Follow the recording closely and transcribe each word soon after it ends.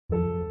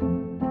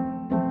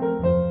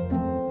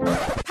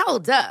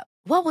Hold up.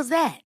 What was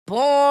that?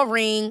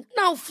 Boring.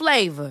 No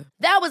flavor.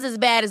 That was as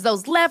bad as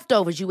those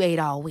leftovers you ate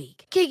all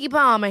week. Keke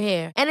Palmer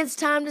here, and it's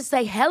time to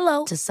say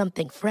hello to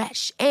something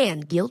fresh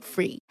and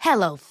guilt-free.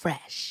 Hello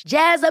Fresh.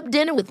 Jazz up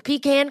dinner with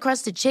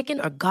pecan-crusted chicken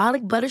or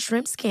garlic butter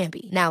shrimp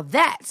scampi. Now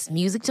that's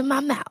music to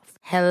my mouth.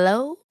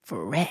 Hello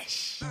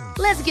Fresh.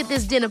 Let's get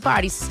this dinner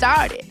party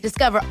started.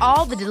 Discover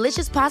all the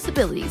delicious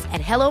possibilities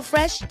at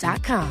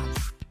hellofresh.com.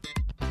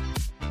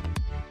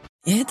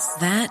 It's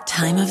that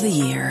time of the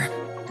year.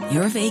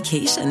 Your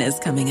vacation is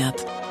coming up.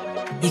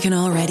 You can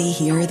already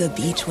hear the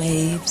beach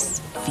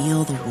waves,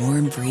 feel the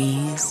warm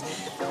breeze,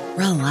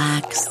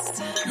 relax,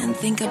 and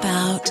think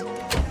about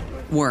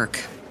work.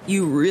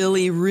 You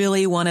really,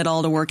 really want it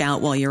all to work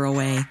out while you're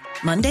away.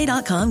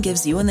 Monday.com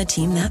gives you and the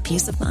team that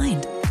peace of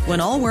mind.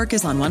 When all work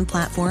is on one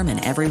platform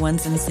and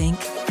everyone's in sync,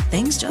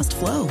 things just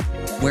flow.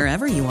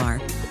 Wherever you are,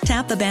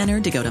 tap the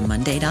banner to go to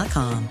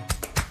Monday.com.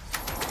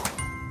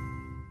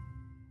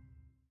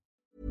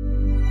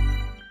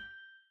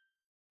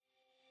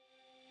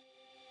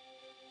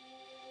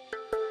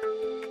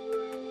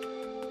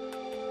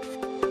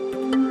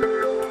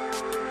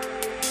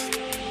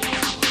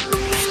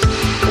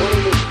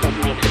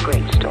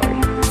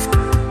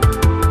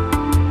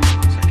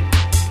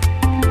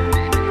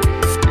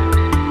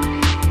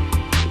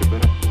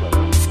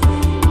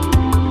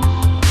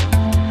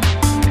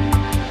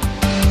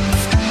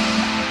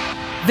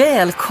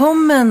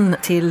 Välkommen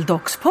till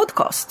Docs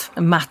podcast,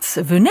 Mats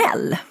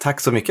Vunell.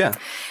 Tack så mycket.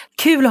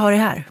 Kul att ha dig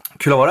här.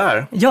 Kul att vara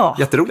här. Ja.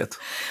 Jätteroligt.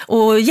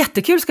 Och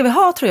jättekul ska vi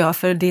ha, tror jag,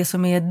 för det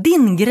som är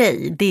din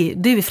grej.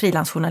 Du är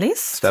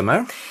frilansjournalist.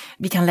 Stämmer.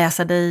 Vi kan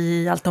läsa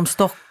dig i allt om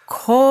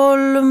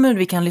Stockholm,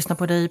 vi kan lyssna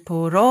på dig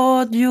på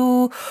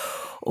radio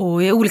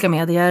och i olika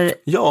medier.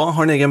 Jag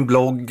har en egen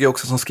blogg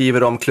också som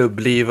skriver om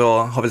klubbliv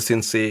och har väl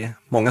synts i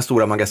många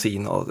stora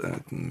magasin och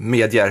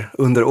medier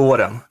under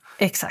åren.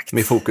 Exakt.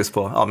 Med fokus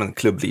på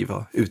klubbliv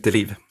och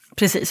uteliv.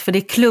 Precis, för det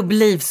är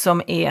klubbliv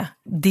som är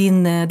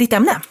ditt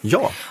ämne.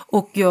 Ja.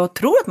 Och jag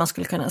tror att man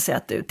skulle kunna säga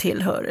att du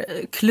tillhör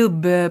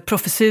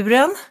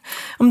klubbprofessuren.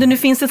 Om det nu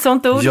finns ett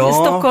sånt ord. Ja.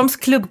 Stockholms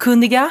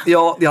klubbkunniga.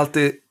 Ja, det är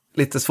alltid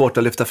lite svårt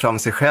att lyfta fram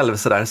sig själv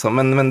sådär. Så,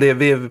 men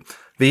vi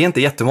är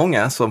inte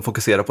jättemånga som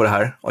fokuserar på det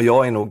här. Och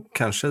jag är nog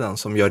kanske den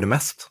som gör det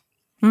mest.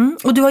 Mm.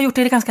 Och du har gjort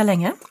det ganska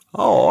länge?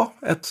 Ja,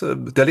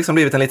 det har liksom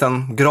blivit en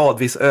liten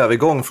gradvis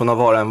övergång från att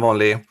vara en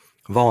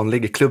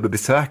vanlig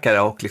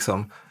klubbbesökare och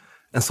liksom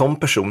en sån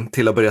person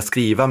till att börja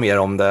skriva mer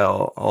om det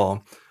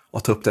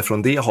och ta upp det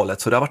från det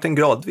hållet. Så det har varit en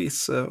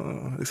gradvis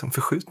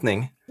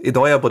förskjutning.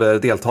 Idag är jag både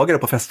deltagare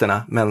på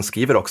festerna men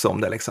skriver också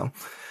om det liksom.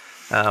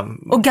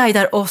 Och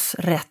guidar oss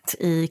rätt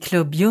i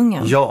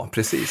klubbdjungeln. Ja,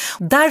 precis.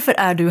 Därför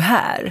är du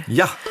här.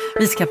 Ja.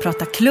 Vi ska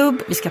prata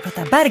klubb, vi ska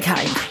prata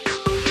Berghain.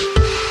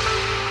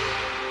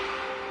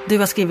 Du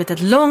har skrivit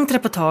ett långt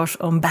reportage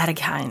om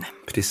Berghain.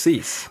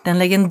 Precis. Den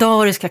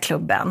legendariska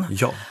klubben.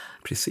 Ja,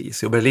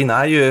 precis. Och Berlin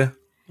är ju,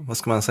 vad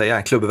ska man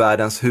säga,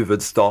 klubbvärldens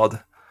huvudstad.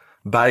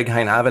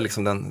 Berghain är väl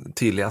liksom den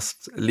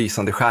tydligast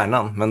lysande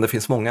stjärnan. Men det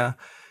finns många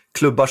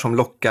klubbar som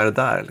lockar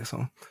där.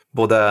 Liksom.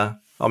 Både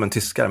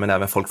tyskar men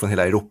även folk från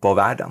hela Europa och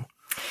världen.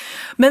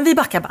 Men vi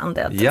backar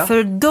bandet. Ja.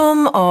 För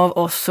de av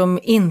oss som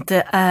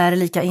inte är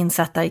lika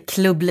insatta i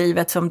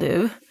klubblivet som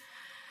du,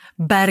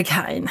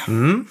 Berghain.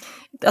 Mm.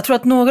 Jag tror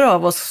att några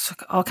av oss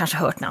har kanske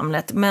hört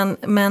namnet,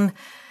 men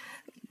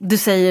du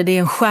säger det är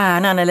en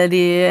stjärnan eller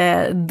det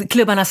är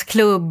klubbarnas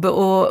klubb.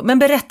 Men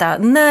berätta,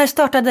 när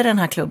startade den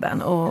här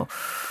klubben och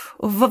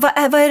vad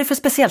är det för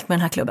speciellt med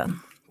den här klubben?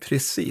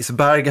 Precis,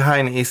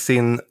 Berghain i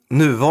sin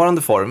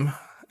nuvarande form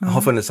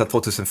har funnits sedan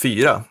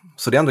 2004,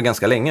 så det är ändå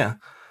ganska länge.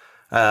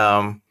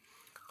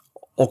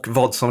 Och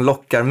vad som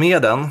lockar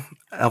med den,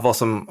 vad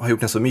som har gjort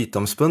den så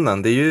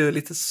mytomspunnen, det är ju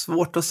lite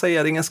svårt att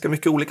säga, det är ganska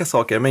mycket olika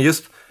saker, men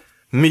just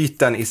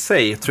myten i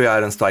sig tror jag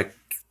är en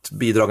starkt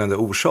bidragande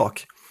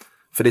orsak.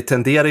 För det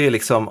tenderar ju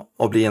liksom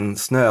att bli en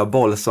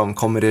snöboll som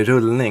kommer i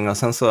rullning och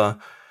sen så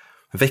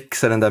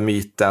växer den där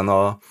myten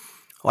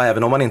och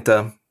även om man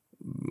inte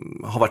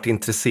har varit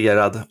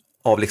intresserad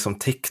av liksom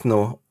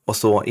techno och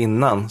så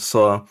innan,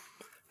 så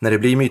när det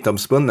blir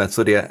mytomspunnet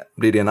så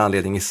blir det en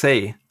anledning i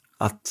sig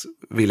att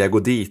vilja gå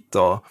dit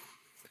och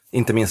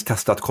inte minst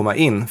testa att komma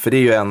in. För det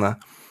är ju en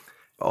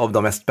av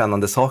de mest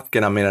spännande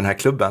sakerna med den här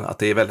klubben, att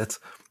det är väldigt,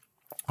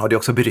 det är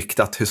också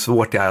beryktat hur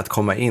svårt det är att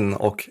komma in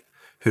och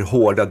hur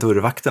hårda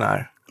dörrvakterna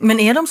är. Men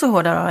är de så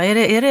hårda då?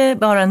 Är det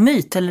bara en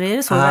myt eller är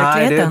det så i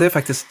verkligheten? Nej, det är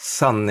faktiskt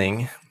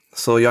sanning.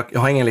 Så jag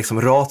har ingen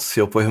liksom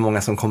ratio på hur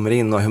många som kommer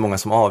in och hur många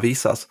som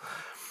avvisas.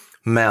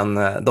 Men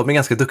de är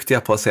ganska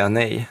duktiga på att säga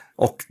nej.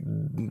 Och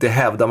det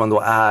hävdar man då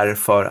är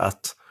för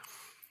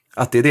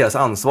att det är deras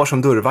ansvar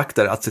som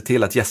dörrvakter att se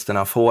till att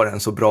gästerna får en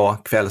så bra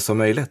kväll som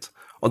möjligt.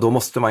 Och då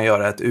måste man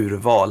göra ett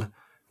urval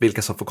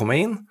vilka som får komma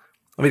in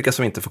och vilka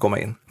som inte får komma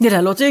in. Det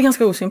där låter ju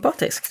ganska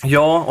osympatiskt.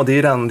 Ja, och det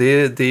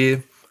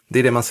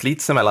är det man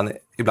slits emellan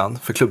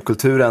ibland. För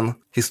klubbkulturen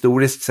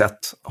historiskt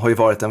sett har ju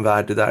varit en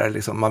värld där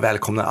liksom man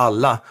välkomnar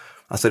alla.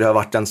 Alltså det har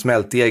varit en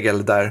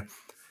smältdegel där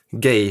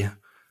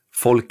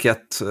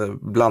folket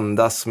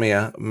blandas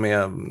med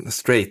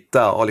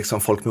straighta och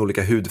liksom folk med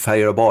olika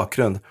hudfärger och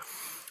bakgrund.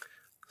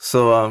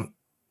 Så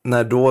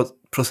när då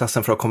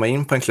processen för att komma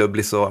in på en klubb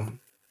blir så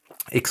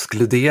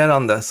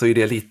exkluderande så är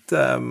det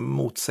lite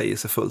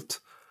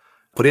motsägelsefullt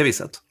på det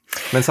viset.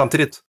 Men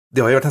samtidigt,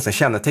 det har ju varit nästan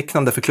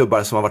kännetecknande för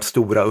klubbar som har varit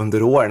stora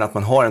under åren att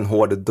man har en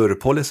hård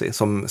dörrpolicy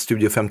som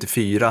Studio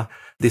 54,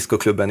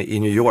 discoklubben i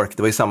New York.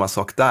 Det var ju samma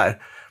sak där.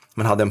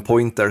 Man hade en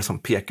pointer som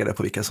pekade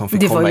på vilka som fick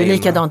komma in. Det var ju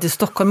likadant i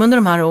Stockholm under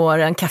de här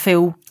åren. Café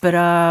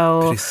Opera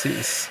och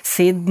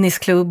Sydneys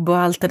klubb och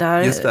allt det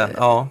där. Just det,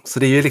 ja. Så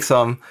det är ju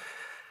liksom...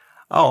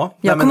 Ja,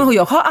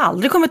 jag har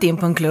aldrig kommit in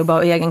på en klubb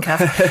av egen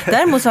kraft.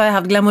 Däremot så har jag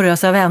haft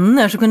glamorösa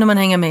vänner så kunde man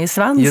hänga med i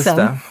svansen. Just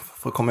det,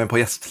 få komma in på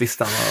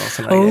gästlistan och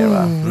sådana grejer.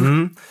 Va?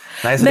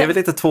 Nej, så det är väl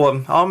lite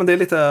men det är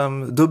lite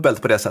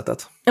dubbelt på det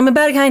sättet. Ja, men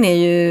Berghain är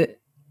ju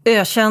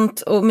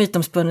ökänt och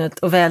mytomspunnet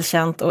och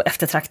välkänt och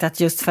eftertraktat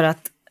just för att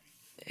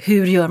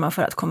hur gör man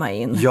för att komma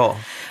in? Ja.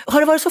 Har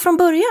det varit så från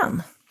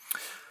början?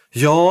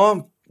 Ja,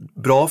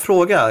 bra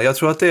fråga. Jag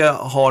tror att det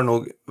har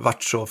nog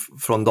varit så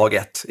från dag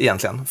ett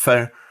egentligen.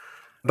 För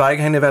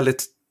Berghain är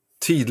väldigt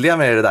tydliga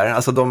med det där.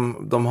 Alltså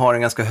de har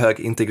en ganska hög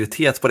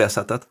integritet på det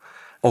sättet.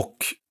 Och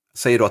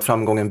säger då att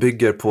framgången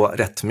bygger på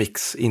rätt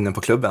mix inne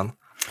på klubben.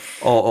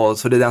 Och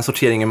så det är den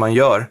sorteringen man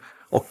gör.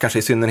 Och kanske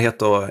i synnerhet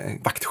då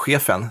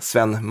vaktchefen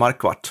Sven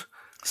Marquardt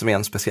som är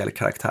en speciell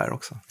karaktär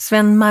också.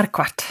 Sven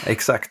Marquardt.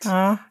 Exakt.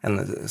 Ja.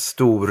 En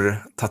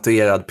stor,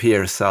 tatuerad,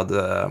 piercad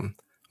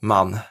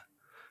man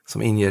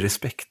som inger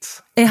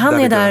respekt.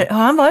 Har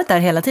han varit där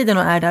hela tiden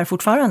och är där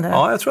fortfarande?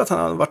 Ja, jag tror att han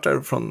har varit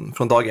där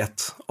från dag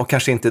ett. Och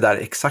kanske inte där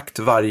exakt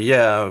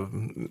varje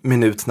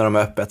minut när de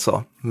är öppet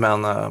så.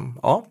 Men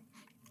ja,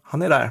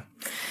 han är där.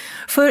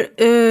 För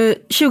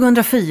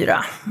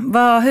 2004,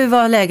 hur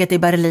var läget i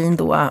Berlin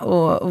då?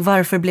 Och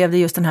varför blev det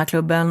just den här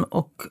klubben?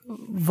 Och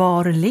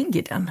var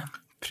ligger den?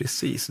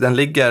 Precis, den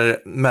ligger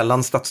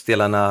mellan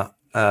stadsdelarna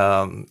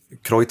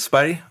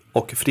Kreuzberg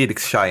och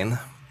Friedrichshain.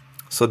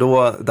 Så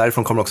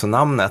därifrån kommer också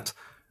namnet.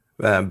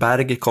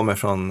 Berg kommer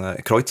från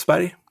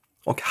Kreuzberg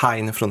och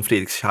Hain från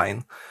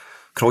Friedrichshain.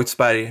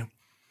 Kreuzberg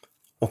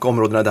och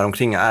områdena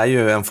däromkring är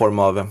ju en form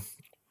av,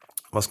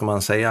 vad ska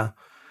man säga,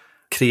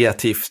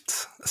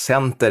 kreativt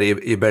center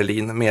i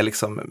Berlin med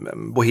liksom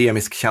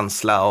bohemisk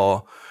känsla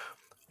och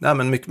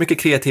mycket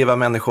kreativa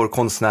människor,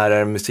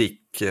 konstnärer,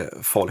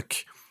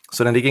 musikfolk.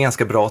 Så den ligger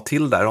ganska bra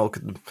till där och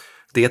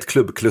det är ett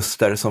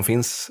klubbkluster som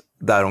finns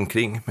där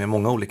omkring med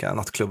många olika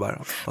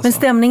nattklubbar. Men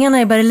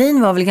stämningarna i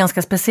Berlin var väl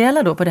ganska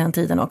speciella då på den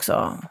tiden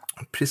också?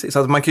 Precis,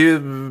 alltså man kan ju,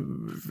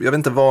 jag vet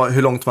inte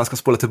hur långt man ska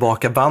spola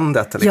tillbaka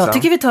bandet. Liksom. Jag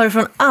tycker vi tar det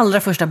från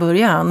allra första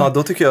början. Ja,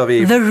 då tycker jag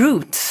The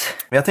Roots.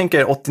 Jag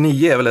tänker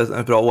 89 är väl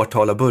ett bra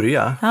årtal att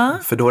börja,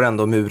 för då är det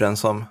ändå muren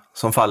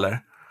som faller.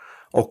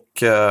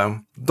 Och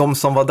de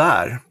som var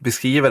där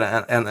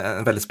beskriver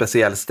en väldigt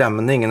speciell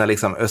stämning när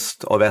liksom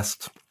öst och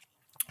väst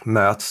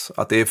möts.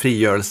 Att det är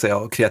frigörelse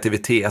och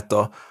kreativitet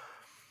och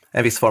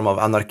en viss form av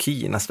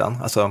anarki nästan.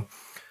 Alltså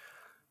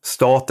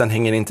staten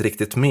hänger inte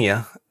riktigt med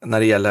när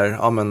det gäller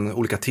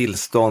olika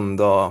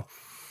tillstånd och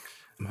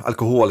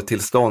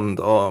alkoholtillstånd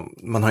och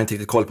man har inte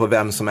riktigt koll på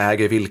vem som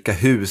äger vilka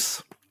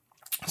hus.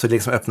 Så det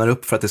liksom öppnar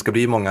upp för att det ska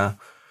bli många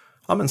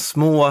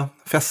små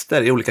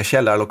fester i olika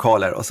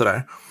källarlokaler och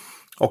sådär.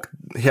 Och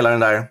hela den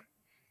där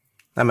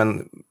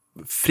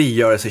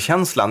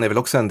frigörelsekänslan är väl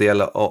också en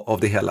del av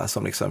det hela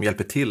som liksom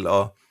hjälper till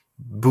att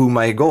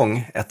booma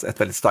igång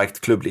ett väldigt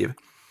starkt klubbliv.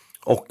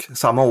 Och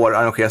samma år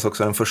arrangeras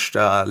också den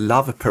första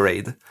Love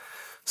Parade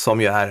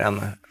som ju är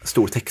en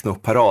stor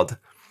technoparad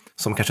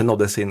som kanske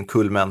nådde sin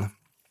kulmen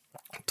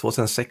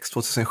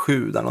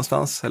 2006-2007 där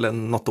någonstans, eller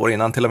något år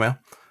innan till och med.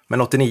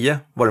 Men 89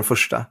 var den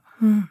första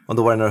och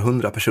då var det några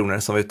 100 personer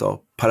som var ute och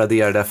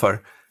paraderade för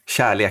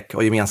kärlek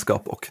och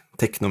gemenskap och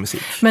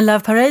technomusik. Men Love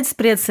Parade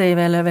spred sig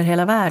väl över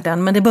hela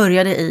världen, men det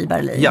började i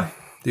Berlin. Ja,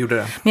 det gjorde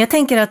det. Men jag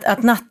tänker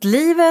att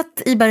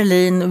nattlivet i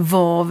Berlin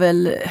var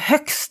väl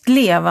högst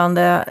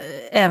levande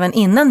även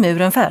innan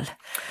muren föll?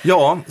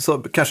 Ja, så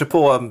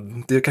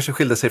det kanske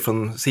skilde sig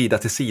från sida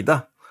till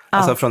sida. Ja.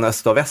 Alltså från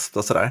öst och väst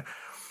och sådär.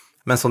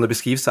 Men som det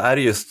beskrivs så är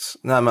det just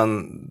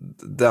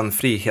den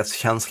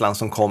frihetskänslan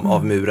som kom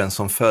av muren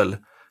som föll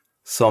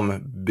som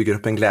bygger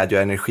upp en glädje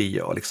och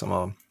energi och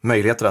liksom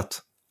möjligheter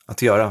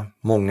att göra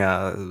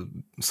många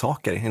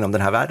saker inom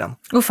den här världen.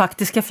 Och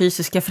faktiska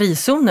fysiska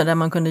frizoner där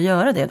man kunde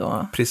göra det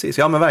då? Precis,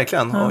 ja men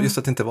verkligen. Ja. Och just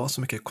att det inte var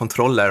så mycket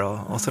kontroller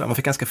och sådär. Man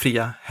fick ganska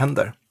fria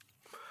händer.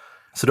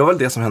 Så det var väl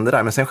det som hände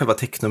där. Men sen själva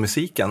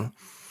technomusiken.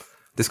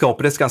 Det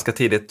skapades ganska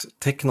tidigt.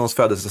 Technons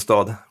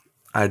födelsestad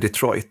är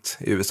Detroit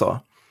i USA.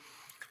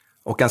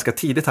 Och ganska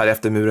tidigt här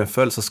efter muren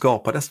föll så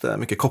skapades det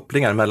mycket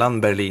kopplingar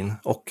mellan Berlin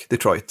och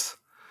Detroit.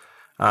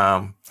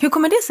 Hur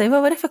kommer det sig?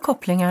 Vad var det för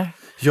kopplingar?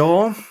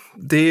 Ja,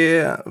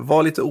 det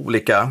var lite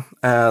olika.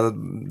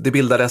 Det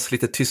bildades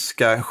lite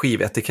tyska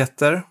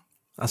skivetiketter,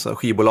 alltså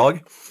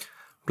skivbolag.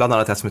 Bland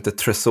annat ett som heter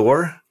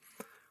Tresor,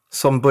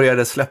 som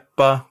började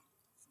släppa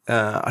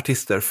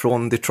artister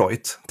från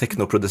Detroit,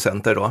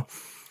 technoproducenter då.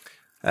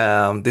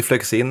 Det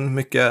flögs in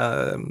mycket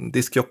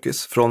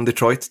diskjockeys från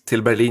Detroit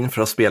till Berlin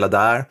för att spela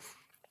där.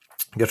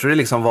 Jag tror det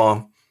liksom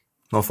var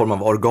någon form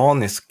av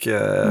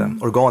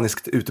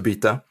organiskt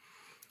utbyte.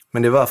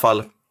 Men det var i alla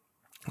fall,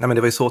 det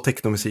var ju så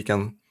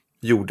technomusiken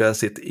gjorde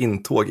sitt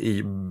intåg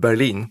i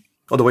Berlin.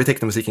 Och då var ju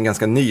technomusiken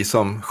ganska ny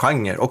som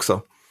genre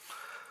också.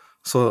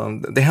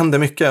 Så det hände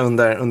mycket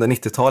under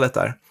 90-talet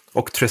där.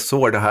 Och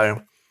Tresor, det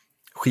här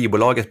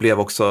skivbolaget, blev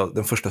också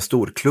den första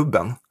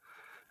storklubben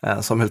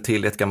som höll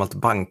till i ett gammalt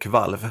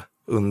bankvalv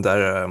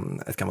under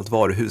ett gammalt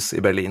varuhus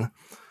i Berlin.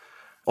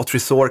 Och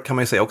Tresor kan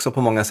man ju säga också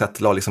på många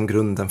sätt la liksom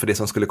grunden för det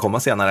som skulle komma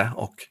senare,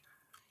 och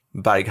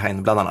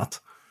Berghain bland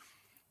annat.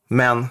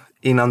 Men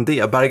innan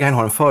det, Berghain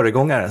har en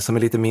föregångare som är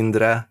lite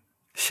mindre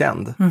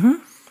känd.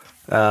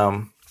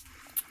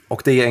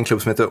 Och det är en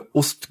klubb som heter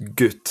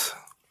Ostgut.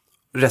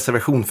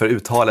 Reservation för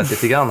uttalet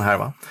lite grann här,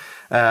 va?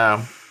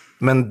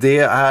 Men det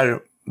är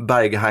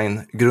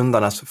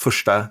Berghain-grundarnas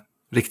första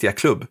riktiga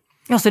klubb.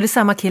 Ja, så det är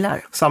samma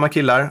killar? Samma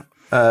killar.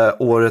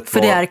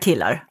 För det är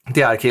killar?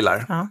 Det är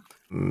killar. Ja.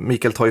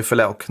 Mikael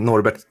Teufele och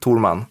Norbert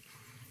Thorman.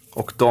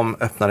 Och de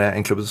öppnade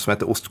en klubb som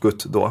heter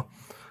Ostgut då.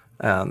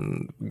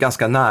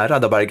 Ganska nära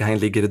där Berghain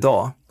ligger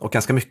idag. Och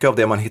ganska mycket av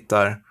det man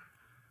hittar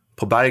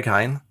på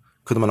Berghain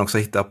kunde man också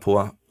hitta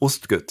på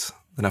Ostgut,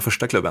 den här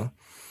första klubben.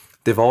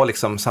 Det var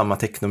liksom samma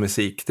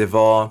technomusik, det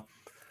var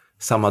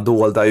samma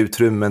dolda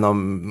utrymmen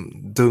om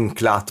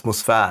dunkla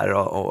atmosfär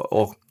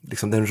och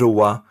liksom den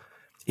råa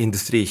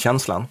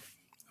industrikänslan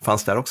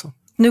fanns där också.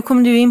 Nu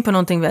kom du in på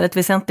någonting väldigt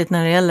väsentligt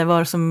när det gäller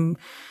vad som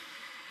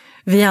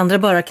vi andra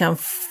bara kan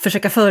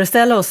försöka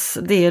föreställa oss.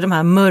 Det är de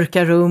här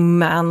mörka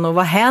rummen, och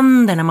vad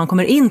händer när man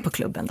kommer in på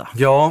klubben då?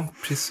 Ja,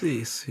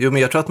 precis. Jo,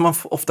 men jag tror att man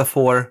ofta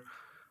får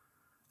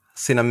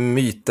sina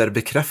myter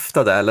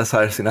bekräftade, eller så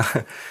här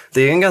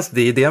det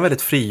är en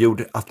väldigt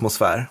frigjord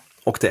atmosfär,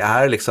 och det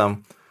är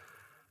liksom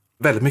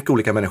väldigt mycket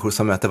olika människor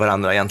som möter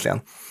varandra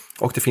egentligen.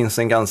 Och det finns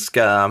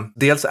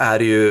dels är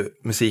det ju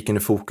musiken i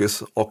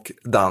fokus och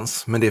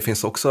dans, men det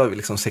finns också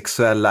liksom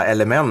sexuella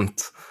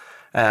element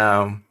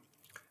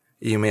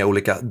i och med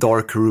olika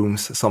dark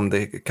rooms som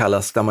det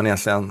kallas, där man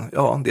egentligen,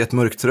 det är ett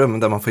mörkt rum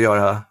där man får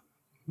göra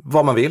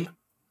vad man vill.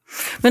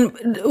 Men,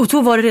 och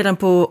då var det redan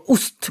på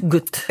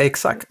Ostgut?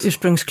 Exakt.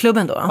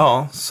 Ursprungsklubben då?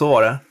 Ja, så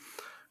var det.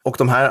 Och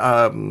de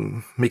här,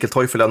 Mikael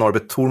Teufele och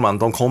Norbert Thorman,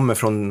 de kommer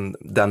från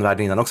den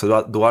världen innan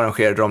också. Då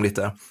arrangerade de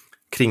lite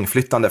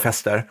kringflyttande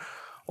fester.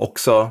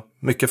 Också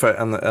mycket för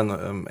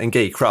en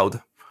gay crowd.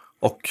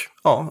 Och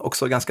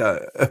också ganska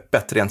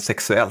öppet rent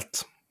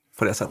sexuellt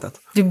på det sättet.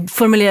 Du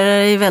formulerar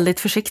dig väldigt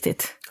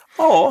försiktigt.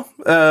 Ja,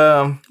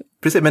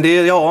 precis. Men det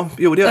gör jag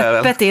väl.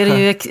 Öppet är det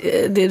ju,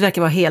 det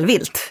verkar vara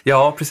helvilt.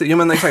 Ja, precis. Jo,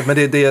 men exakt. Men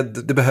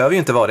det behöver ju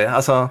inte vara det.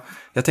 Alltså,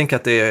 jag tänker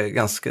att det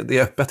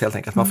är öppet helt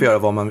enkelt. Man får göra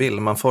vad man vill.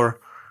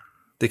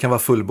 Det kan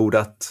vara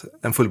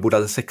en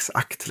fullbordad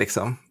sexakt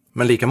liksom.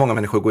 Men lika många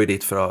människor går ju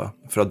dit för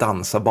att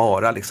dansa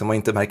bara liksom, och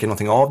inte märker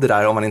någonting av det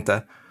där om man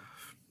inte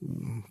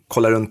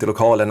kollar runt i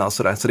lokalerna och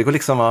sådär. Så det går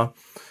liksom att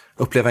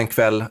uppleva en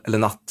kväll eller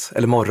natt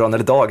eller morgon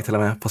eller dag till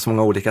och med på så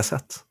många olika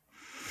sätt.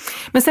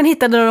 Men sen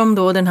hittade de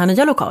då den här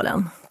nya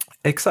lokalen?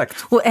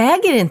 Exakt. Och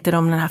äger inte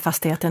de den här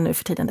fastigheten nu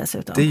för tiden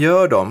dessutom? Det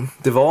gör de.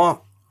 Det var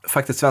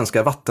faktiskt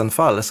svenska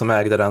Vattenfall som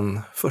ägde den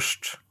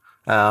först.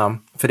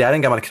 För det är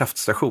en gammal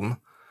kraftstation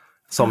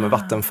som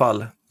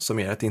Vattenfall, som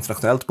är ett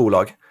internationellt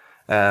bolag,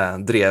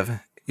 drev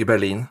i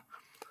Berlin.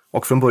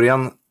 Och från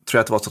början tror jag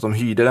att det var så att de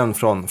hyrde den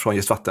från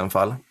just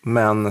Vattenfall.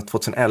 Men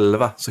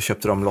 2011 så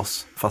köpte de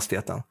loss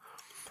fastigheten.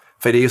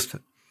 För det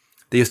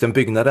är just den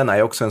byggnaden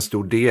är också en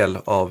stor del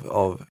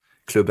av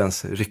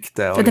klubbens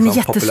rykte. Och den är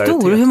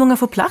jättestor. Hur många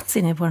får plats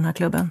inne på den här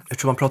klubben? Jag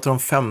tror man pratar om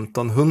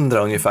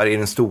 1500 ungefär i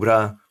den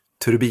stora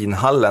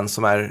turbinhallen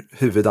som är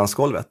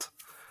huvuddansgolvet.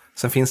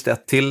 Sen finns det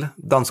ett till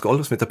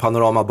dansgolv som heter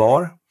Panorama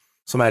Bar,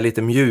 som är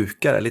lite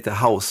mjukare, lite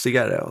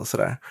housigare och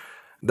sådär.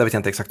 Där vet jag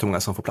inte exakt hur många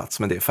som får plats,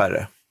 men det är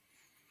färre.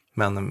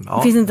 Men,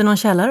 Finns det inte någon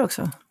källare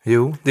också?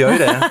 Jo, det gör ju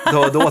det.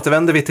 Då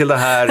återvänder vi till det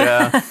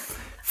här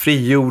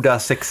frigjorda,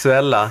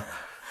 sexuella.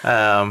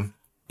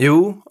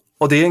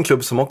 Och det är en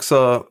klubb som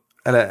också,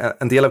 eller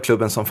en del av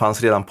klubben som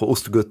fanns redan på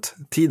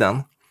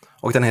Ostgut-tiden.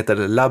 Och den heter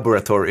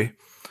Laboratory.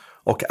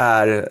 Och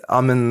är,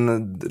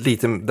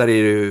 lite, där är det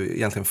ju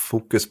egentligen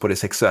fokus på det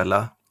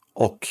sexuella.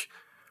 Och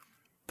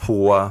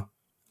på,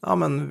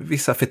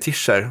 vissa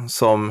fetischer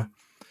som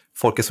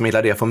folk som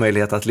gillar det får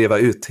möjlighet att leva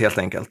ut helt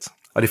enkelt.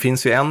 Och det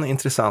finns ju en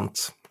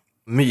intressant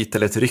myt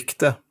eller ett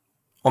rykte.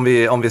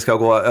 Om vi ska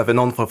gå över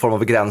någon form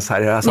av gräns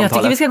här i det här samtalet.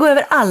 Jag tycker vi ska gå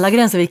över alla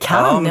gränser vi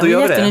kan. Jag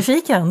är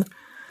jättenyfiken.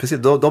 Precis,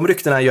 de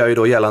ryktena gör ju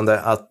då gällande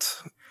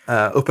att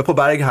uppe på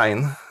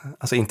Berghain,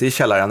 alltså inte i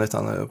källaren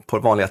utan på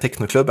vanliga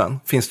technoklubben,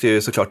 finns det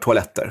ju såklart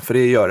toaletter. För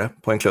det gör det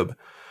på en klubb.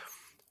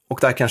 Och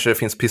där kanske det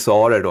finns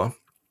pissoarer då.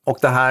 Och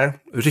det här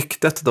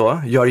ryktet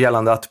då gör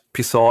gällande att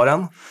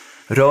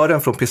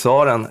rören från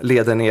pissoaren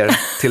leder ner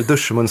till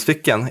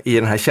duschmunstycken i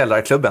den här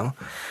källarklubben.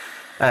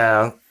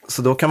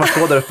 Så då kan man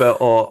stå där uppe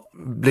och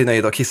bli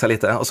nöjd och kissa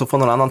lite. Och så får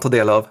någon annan ta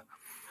del av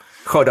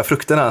skörda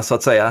frukterna så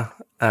att säga,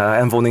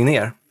 en våning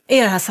ner.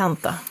 Är det här sant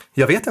då?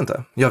 Jag vet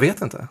inte.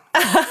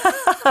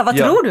 Vad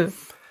tror du?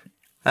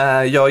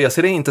 Jag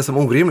ser det inte som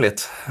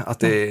orimligt att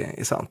det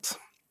är sant,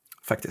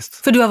 faktiskt.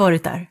 För du har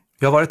varit där?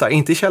 Jag har varit där,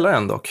 inte i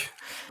källaren dock.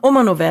 Om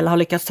man nog väl har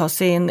lyckats ta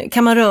sig in,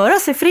 kan man röra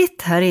sig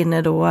fritt här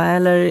inne då?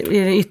 Eller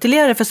är det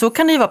ytterligare? För så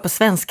kan det ju vara på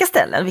svenska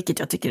ställen, vilket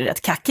jag tycker är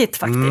rätt kackigt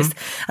faktiskt.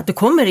 Att du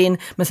kommer in,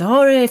 men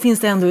så finns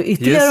det ändå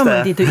ytterligare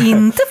områden dit du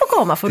inte får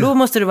komma, för då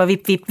måste du vara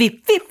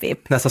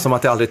vipp. Nästan som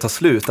att det aldrig tar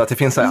slut, att det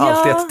finns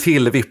alltid ett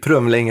till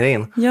vipprum längre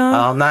in.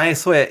 Ja. Nej,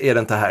 så är det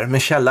inte här. Men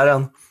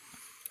källaren,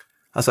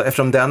 alltså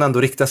eftersom den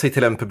ändå riktar sig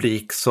till en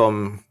publik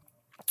som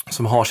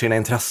har sina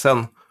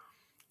intressen,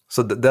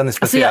 så den är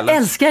speciell. Alltså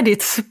jag älskar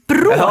ditt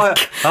språk. Ja.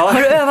 Har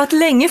du övat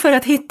länge för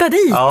att hitta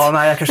dit? Ja,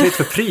 nej, jag kanske är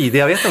lite för pryd,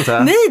 jag vet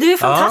inte. Nej, du är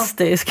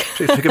fantastisk.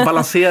 Jag försöker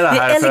balansera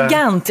här. Det är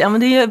elegant, ja,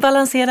 men du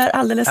balanserar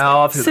alldeles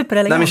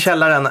superelegant. Nej, men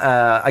källaren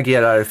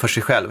agerar för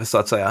sig själv, så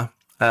att säga.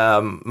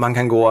 Man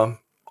kan gå,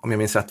 om jag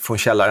minns rätt, från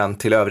källaren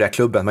till övriga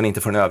klubben, men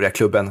inte från övriga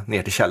klubben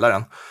ner till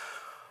källaren.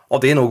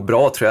 Och det är nog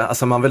bra, tror jag.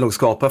 Alltså man vill nog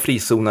skapa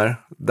frizoner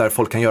där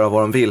folk kan göra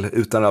vad de vill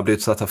utan att bli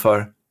utsatta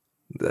för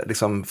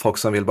liksom, folk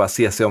som vill bara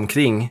se sig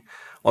omkring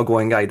och gå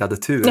en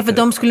guidad tur. Ja, för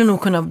de skulle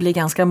nog kunna bli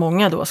ganska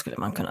många då, skulle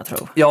man kunna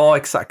tro. Ja,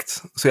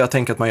 exakt. Så jag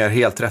tänker att man gör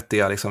helt rätt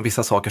i liksom,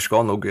 vissa saker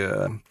ska nog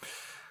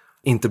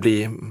inte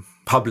bli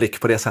public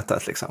på det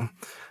sättet. Liksom.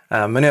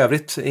 Men i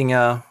övrigt,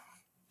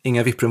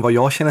 inga vipprum vad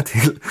jag känner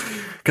till.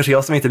 Kanske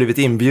jag som inte blivit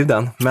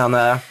inbjuden. Men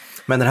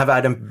den här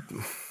världen,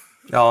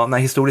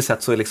 historiskt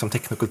sett så är liksom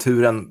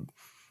technokulturen,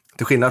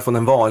 till skillnad från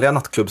den vanliga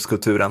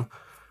nattklubbskulturen,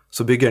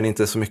 så bygger den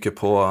inte så mycket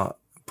på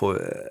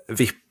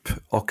VIP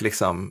och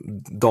liksom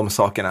de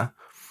sakerna.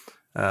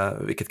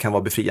 Vilket kan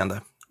vara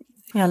befriande.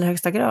 I allra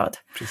högsta grad.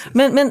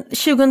 Men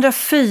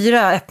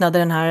 2004 öppnade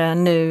den här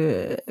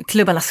nu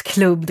klubbarnas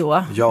klubb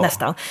då,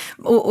 nästan.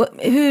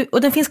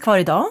 Och den finns kvar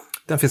idag?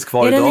 Den finns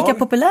kvar idag. Är den lika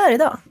populär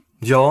idag?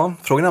 Ja,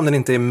 frågan är om den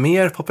inte är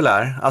mer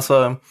populär.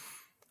 Alltså,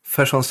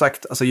 för som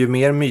sagt, alltså, ju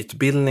mer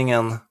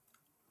mytbildningen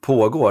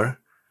pågår,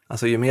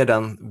 alltså ju mer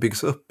den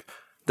byggs upp,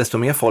 desto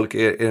mer folk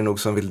är det nog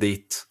som vill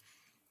dit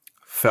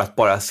för att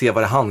bara se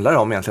vad det handlar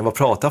om egentligen. Vad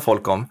pratar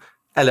folk om?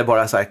 Eller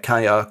bara så här,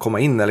 kan jag komma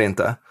in eller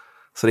inte?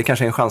 Så det är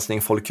kanske en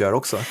chansning folk gör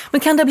också.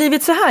 Men kan det ha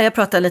blivit så här? Jag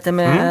pratade lite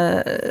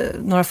med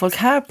några folk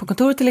här på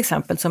kontoret till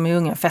exempel, som är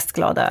unga,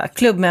 festglada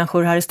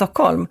klubbmänniskor här i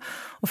Stockholm.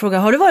 Och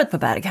frågade, har du varit på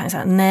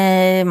Berghain?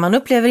 Nej, man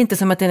upplever inte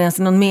som att det är ens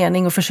någon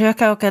mening att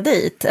försöka åka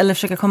dit eller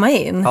försöka komma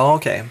in. Ja,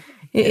 okej.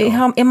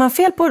 Ja. Är man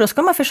fel på det, då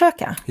ska man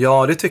försöka.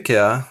 Ja, det tycker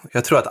jag.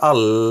 Jag tror att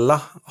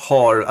alla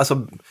har, alltså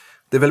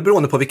det är väl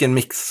beroende på vilken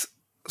mix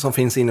som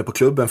finns inne på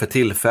klubben för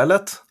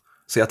tillfället.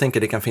 Så jag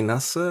tänker det kan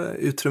finnas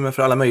utrymme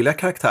för alla möjliga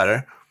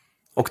karaktärer.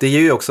 Och det ger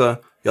ju också,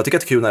 jag tycker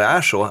att det är kul när det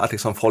är så, att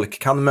liksom folk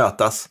kan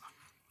mötas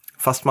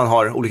fast man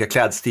har olika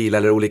klädstil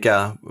eller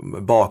olika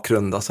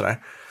bakgrund och sådär.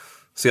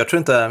 Så jag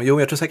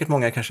tror säkert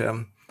många kanske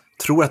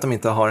tror att de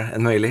inte har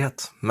en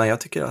möjlighet. Men jag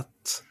tycker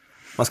att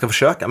man ska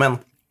försöka. Men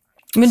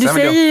du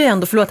säger ju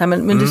ändå, förlåt här,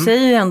 men du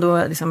säger ju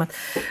ändå liksom att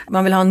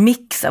man vill ha en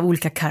mix av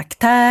olika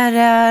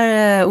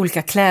karaktärer,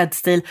 olika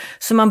klädstil.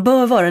 Så man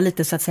bör vara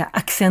lite så att säga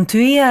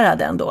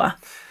accentuerad ändå.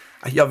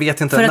 Jag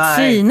vet inte. För att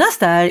synas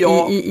där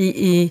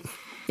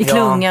i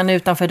klungan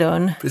utanför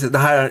dörren. Precis,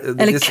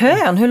 eller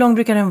kön, hur lång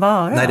brukar den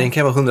vara? Nej, den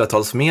kan vara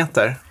hundratals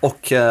meter. Och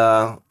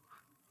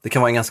det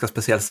kan vara en ganska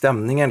speciell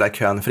stämning i den där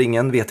kön. För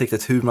ingen vet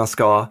riktigt hur man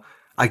ska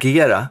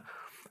agera.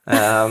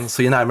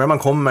 Så ju närmare man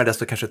kommer,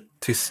 desto kanske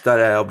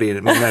tystare och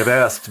blir mer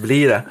nervöst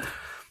blir det.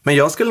 Men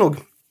jag skulle nog,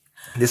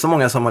 det är så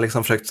många som har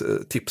liksom försökt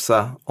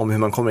tipsa om hur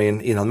man kommer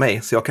in innan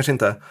mig. Så jag kanske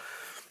inte,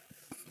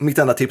 mitt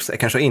enda tips är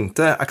kanske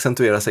inte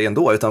accentuera sig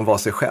ändå, utan vara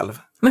sig själv.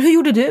 Men hur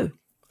gjorde du?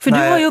 För du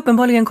har ju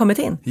uppenbarligen kommit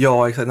in.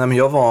 Ja, exakt. Nej, men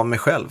jag var mig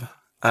själv.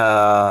 Jag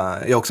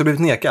har också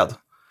blivit nekad.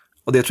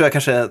 Och det tror jag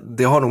kanske,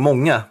 det har nog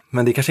många,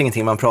 men det är kanske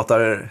ingenting man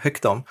pratar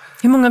högt om.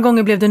 Hur många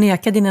gånger blev du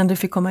nekad innan du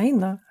fick komma in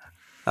då?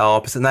 Ja,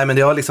 precis. Nej, men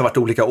det har liksom varit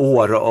olika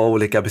år och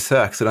olika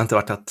besök, så det har inte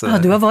varit att... Ja,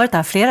 du har varit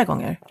där flera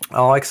gånger.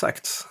 Ja,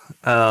 exakt.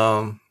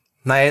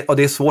 Nej, och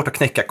det är svårt att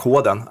knäcka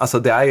koden. Alltså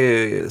det är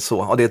ju så,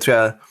 och det tror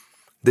jag,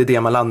 det är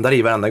det man landar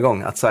i varenda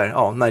gång. Att så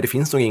här, nej, det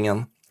finns nog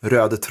ingen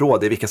röd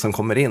tråd i vilka som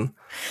kommer in.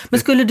 Men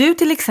skulle du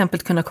till exempel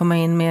kunna komma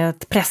in med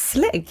ett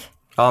presslägg?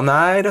 Ja,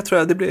 nej, det tror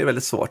jag det blir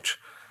väldigt svårt.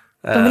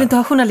 De vill inte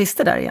ha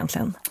journalister där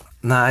egentligen?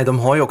 Nej, de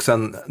har ju också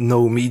en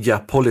no media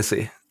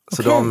policy.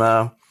 Så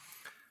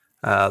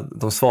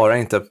de svarar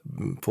inte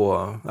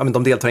på,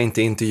 de deltar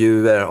inte i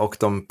intervjuer och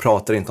de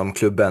pratar inte om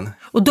klubben.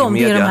 Och de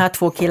är de här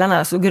två killarna,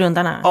 alltså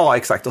grundarna? Ja,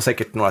 exakt. Och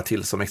säkert några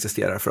till som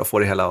existerar för att få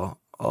det hela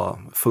att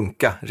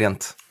funka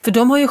rent. För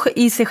de har ju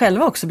i sig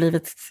själva också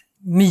blivit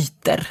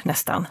myter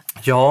nästan.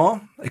 Ja,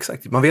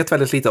 exakt. Man vet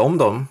väldigt lite om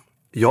dem.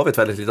 Jag vet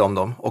väldigt lite om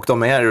dem. Och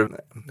de är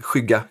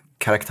skygga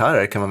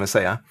karaktärer kan man väl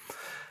säga.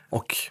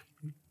 Och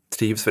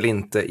trivs väl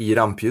inte i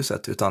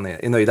rampljuset utan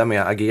är nöjda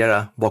med att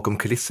agera bakom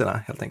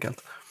kulisserna helt enkelt.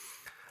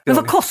 Men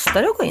vad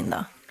kostar det att gå in då?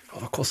 Ja,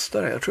 vad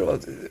kostar det? Jag tror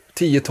att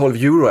 10-12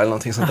 euro eller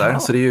någonting sånt där.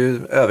 Så det är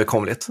ju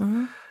överkomligt.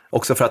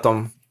 Också för att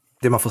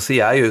det man får se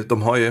är ju,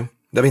 de har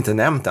vi inte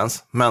nämnt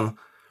ens, men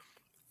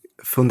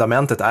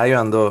fundamentet är ju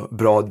ändå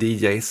bra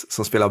DJs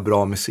som spelar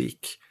bra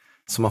musik.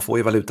 Så man får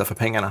ju valuta för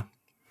pengarna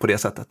på det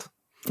sättet.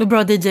 Och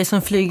bra DJs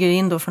som flyger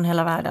in då från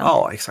hela världen.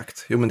 Ja,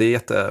 exakt. Jo, men det är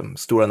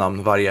jättestora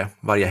namn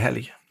varje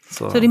helg.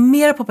 Så det är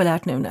mer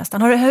populärt nu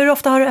nästan. Hur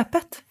ofta har det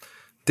öppet?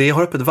 Det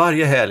har öppet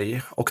varje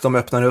helg och de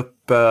öppnar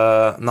upp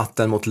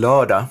natten mot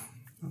lördag.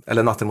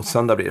 Eller natten mot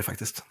söndag blir det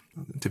faktiskt.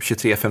 Typ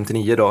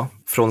 23:59 då.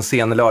 Från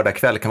sen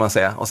lördagkväll kan man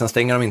säga. Och sen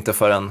stänger de inte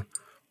förrän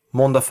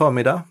måndag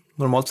förmiddag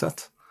normalt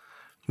sett.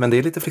 Men det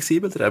är lite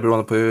flexibelt det där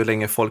beroende på hur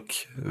länge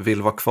folk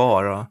vill vara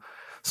kvar.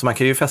 Så man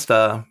kan ju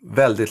festa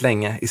väldigt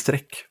länge i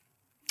sträck.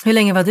 Hur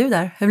länge var du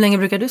där? Hur länge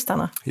brukar du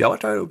stanna? Jag har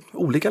varit där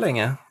olika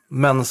länge.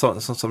 Men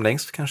som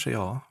längst kanske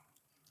jag.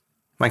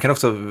 Man kan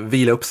också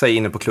vila upp sig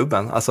inne på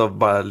klubben. Alltså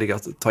bara ligga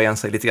och ta igen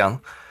sig lite grann.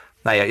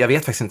 Nej, jag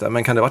vet faktiskt inte.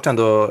 Men kan det ha varit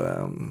ändå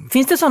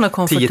finns det sådana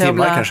komfortabla 10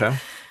 timmar kanske?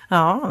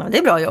 Ja, det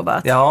är bra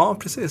jobbat. Ja,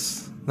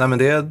 precis. Nej, men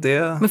det...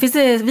 Men finns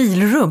det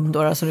vilrum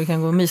då så du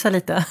kan gå och mysa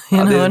lite?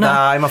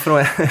 Nej, man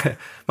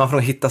får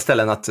nog hitta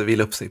ställen att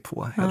vila upp sig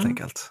på helt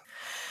enkelt.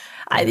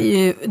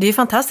 Nej, det är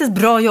fantastiskt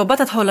bra jobbat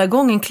att hålla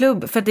igång en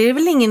klubb. För det är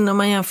väl ingen om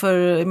man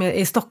jämför med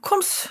i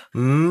Stockholms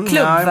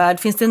klubbvärld.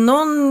 Finns det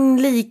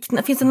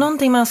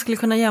någonting man skulle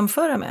kunna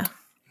jämföra med?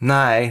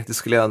 Nej, det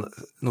skulle jag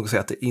nog säga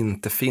att det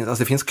inte finns.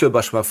 Alltså det finns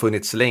klubbar som har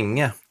funnits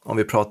länge. Om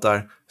vi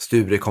pratar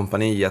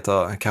Sturecompagniet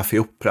och Café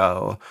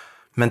Opera.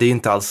 Men det är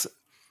inte alls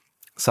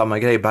samma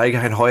grej.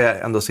 Berghain har ju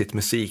ändå sitt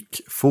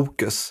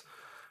musikfokus.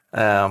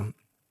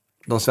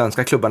 De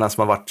svenska klubbarna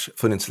som har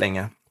funnits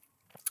länge.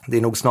 Det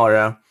är nog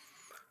snarare...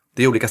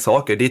 Det är olika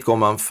saker. Dit går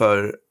man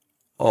för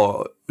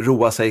att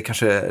roa sig,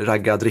 kanske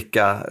ragga,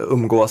 dricka,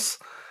 umgås.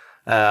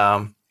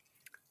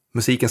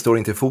 Musiken står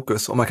inte i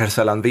fokus och man kanske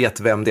sällan vet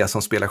vem det är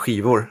som spelar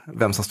skivor,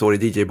 vem som står i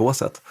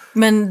DJ-båset.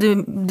 Men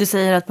du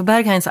säger att på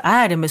Berghain så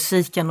är det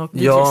musiken och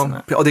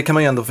DJsarna. Ja, och det kan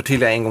man ju ändå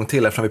förtydliga en gång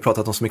till eftersom vi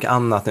pratat om så mycket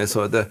annat nu.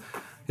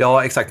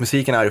 Ja, exakt,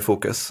 musiken är i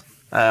fokus.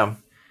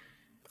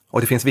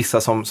 Och det finns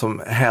vissa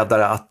som hävdar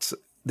att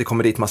det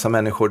kommer dit massa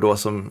människor då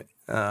som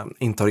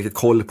inte har riktigt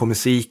koll på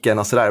musiken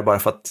och sådär bara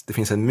för att det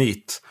finns en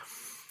myt.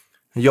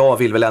 Jag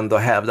vill väl ändå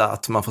hävda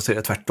att man får se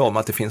det tvärtom,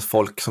 att det finns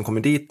folk som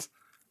kommer dit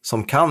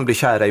som kan bli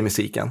kära i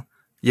musiken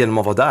genom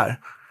att vara där.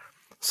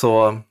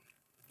 Så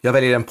jag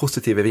väljer en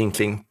positiv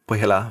vinkling på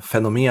hela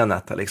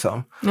fenomenet.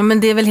 Liksom. Ja, men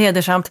det är väl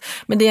hedersamt.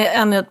 Men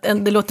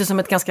det låter som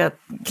ett ganska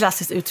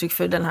klassiskt uttryck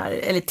för den här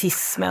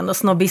elitismen och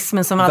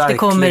snobbismen som alltid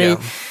kommer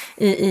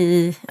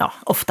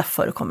ofta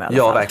förekommer i alla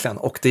fall. Ja, verkligen.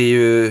 Och det är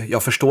ju,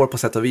 jag förstår på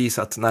sätt och vis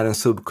att när en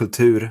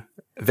subkultur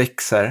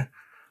växer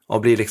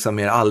och blir liksom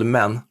mer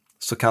allmän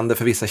så kan det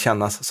för vissa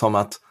kännas som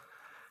att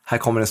här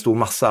kommer en stor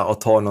massa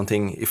och tar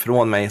någonting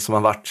ifrån mig som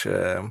har varit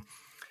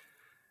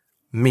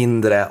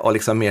mindre och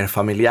liksom mer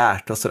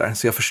familjärt och sådär.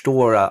 Så jag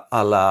förstår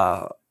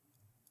alla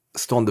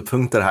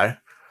ståndpunkter här.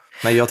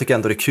 Men jag tycker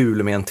ändå det är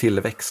kul med en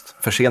tillväxt.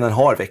 För scenen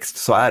har växt,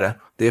 så är det.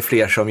 Det är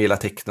fler som gillar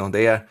techno.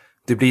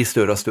 Det blir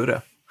större och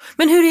större.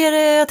 Men hur är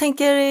det, jag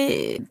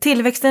tänker,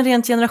 tillväxten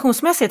rent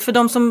generationsmässigt? För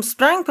de som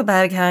sprang på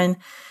Berghain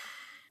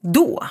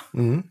då,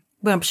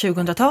 början på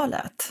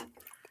 2000-talet.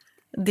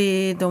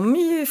 De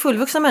är ju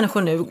fullvuxna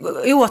människor nu.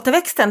 I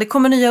återväxten, det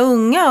kommer nya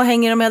unga och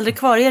hänger de äldre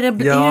kvar. Är det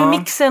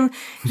mixen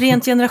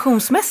rent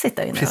generationsmässigt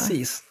där inne?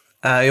 Precis.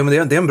 Men det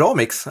är en bra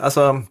mix.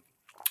 Alltså,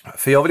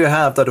 för jag vill ju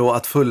hävda då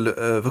att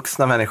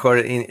fullvuxna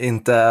människor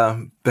inte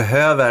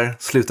behöver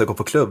sluta gå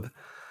på klubb.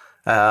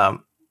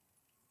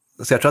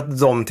 Så jag tror att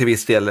de till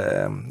viss del,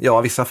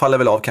 vissa faller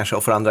väl av kanske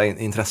och får andra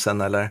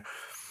intressen eller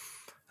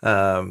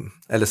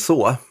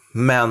så.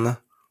 Men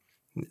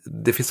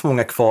det finns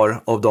många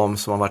kvar av dem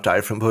som har varit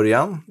där från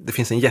början. Det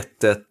finns en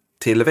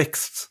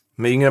jättetillväxt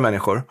med yngre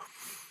människor.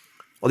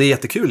 Och det är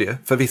jättekul ju.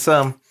 För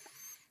vissa,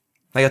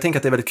 jag tänker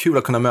att det är väldigt kul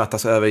att kunna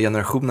mötas över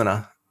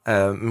generationerna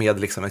med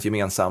liksom ett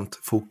gemensamt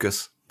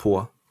fokus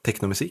på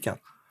technomusiken.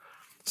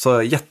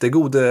 Så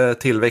jättegod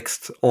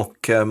tillväxt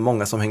och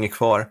många som hänger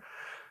kvar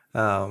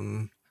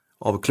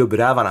av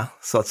klubbrävarna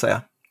så att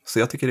säga. Så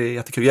jag tycker det är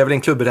jättekul. Jag är väl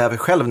en klubbräv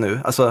själv nu.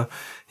 Alltså,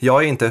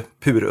 jag är inte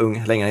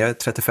purung längre, jag är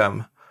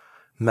 35.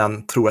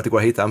 Men tror att det går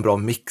att hitta en bra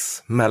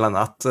mix mellan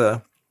att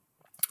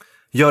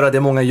göra det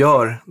många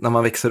gör när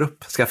man växer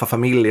upp, skaffa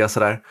familj och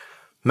sådär.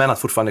 Men att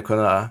fortfarande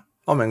kunna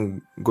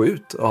gå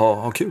ut och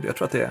ha kul. Jag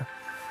tror att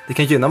det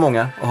kan gynna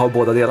många att ha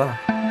båda delarna.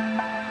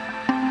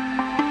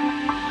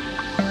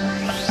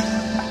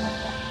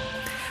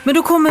 Men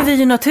då kommer vi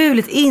ju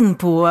naturligt in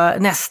på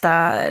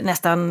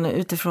nästan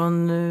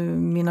utifrån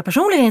mina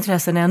personliga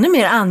intressen ännu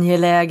mer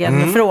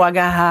angelägen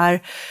fråga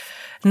här.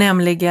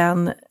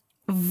 Nämligen,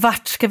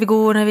 vart ska vi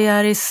gå när vi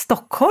är i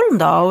Stockholm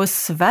då? Och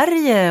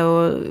Sverige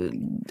och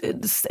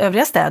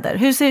övriga städer?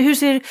 Hur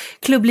ser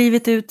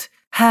klubblivet ut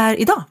här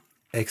idag?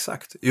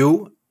 Exakt.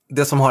 Jo,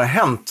 det som har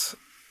hänt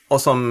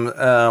och som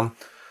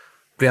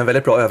blir en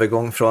väldigt bra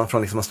övergång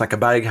från liksom att snacka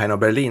Berghain och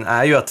Berlin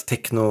är ju att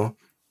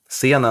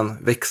technoscenen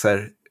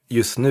växer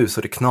just nu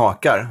så det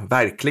knakar,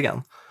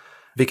 verkligen.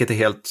 Vilket är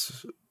helt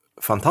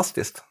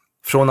fantastiskt.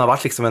 Från att ha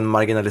varit liksom en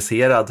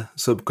marginaliserad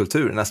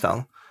subkultur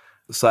nästan,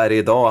 så är det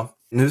idag,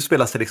 nu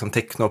spelas det liksom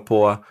techno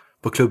på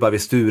på klubbar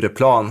vid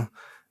Stureplan,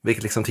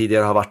 vilket liksom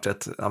tidigare har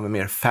varit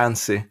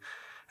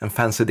en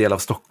fancy del av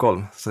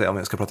Stockholm, så om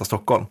jag ska prata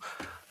Stockholm.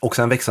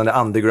 Också en växande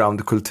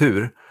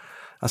underground-kultur,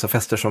 alltså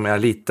fester som är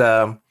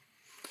lite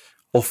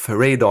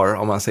off-radar,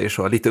 om man säger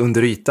så, lite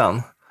under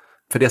ytan.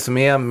 För det som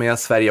är med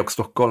Sverige och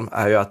Stockholm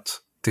är ju att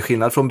till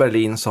skillnad från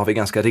Berlin så har vi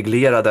ganska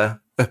reglerade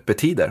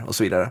öppettider och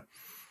så vidare.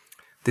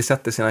 Det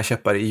sätter sina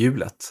käppar i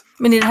hjulet.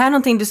 Men är det här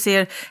någonting du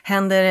ser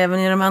händer även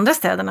i de andra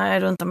städerna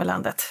runt om i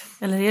landet?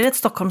 Eller är det ett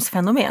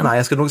Stockholmsfenomen? Nej,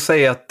 jag skulle nog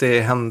säga att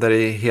det händer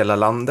i hela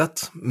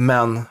landet.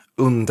 Men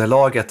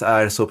underlaget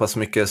är så pass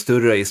mycket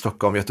större i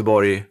Stockholm,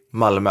 Göteborg,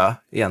 Malmö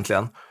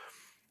egentligen.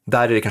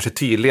 Där är det kanske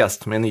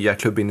tydligast med nya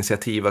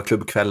klubbinitiativ och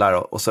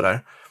klubbkvällar och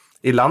sådär.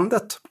 I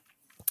landet,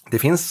 det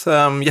finns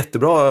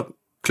jättebra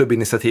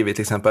klubbinitiativ i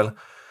till exempel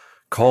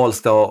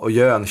Karlstad och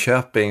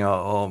Jönköping,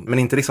 men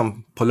inte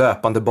liksom på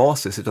löpande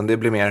basis, utan det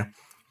blir mer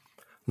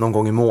någon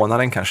gång i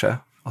månaden kanske.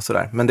 Och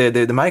sådär. Men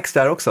det märks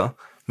där också,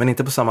 men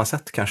inte på samma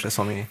sätt kanske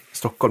som i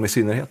Stockholm i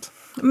synnerhet.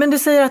 Men du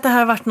säger att det här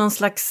har varit någon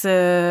slags,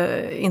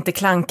 inte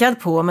klankad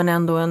på, men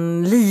ändå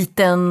en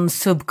liten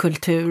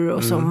subkultur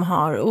och som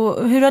har.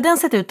 Och hur har den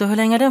sett ut och hur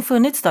länge har den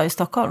funnits då i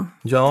Stockholm?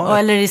 Ja,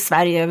 eller i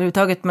Sverige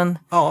överhuvudtaget? Men...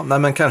 Ja, nej,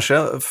 men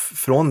kanske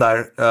från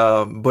där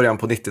början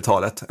på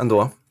 90-talet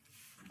ändå.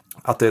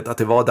 Att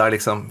det var där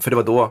liksom, för det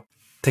var då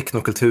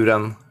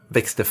technokulturen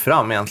växte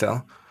fram egentligen.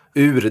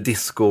 Ur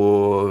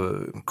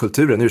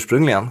discokulturen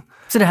ursprungligen.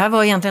 Så det här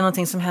var egentligen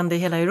någonting som hände i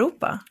hela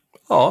Europa?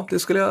 Ja, det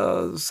skulle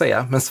jag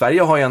säga. Men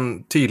Sverige har ju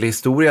en tydlig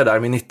historia där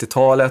med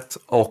 90-talet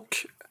och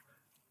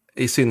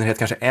i synnerhet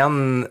kanske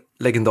en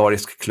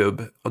legendarisk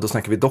klubb. Och då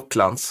snackar vi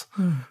Docklands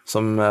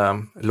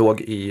som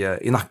låg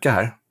i Nacka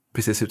här,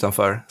 precis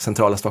utanför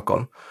centrala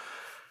Stockholm.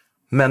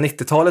 Men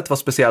 90-talet var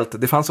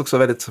speciellt. Det fanns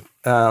också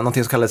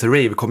någonting som kallades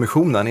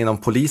Rave-kommissionen inom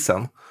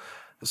polisen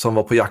som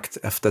var på jakt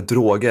efter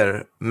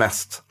droger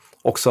mest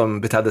och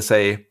som betedde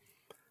sig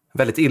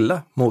väldigt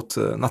illa mot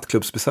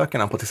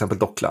nattklubbsbesökarna på till exempel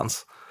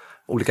Docklands.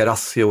 Olika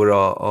razzior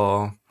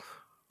och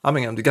det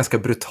är ganska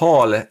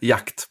brutal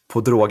jakt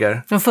på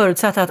droger. De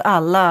förutsatte att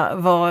alla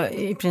var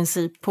i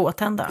princip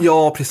påtända.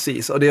 Ja,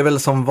 precis. Och det är väl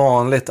som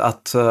vanligt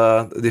att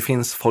det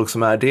finns folk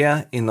som är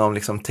det inom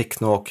liksom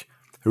techno- och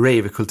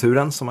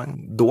rave-kulturen som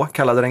man då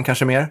kallade den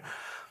kanske mer.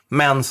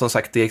 Men som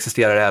sagt, det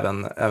existerar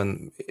även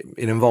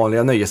i den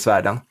vanliga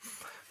nöjesvärlden.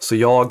 Så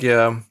jag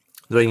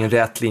drar ingen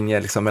rät linje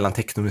liksom mellan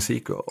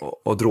technomusik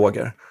och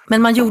droger.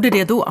 Men man gjorde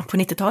det då, på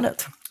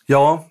 90-talet?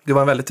 Ja, det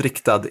var en väldigt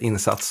riktad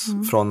insats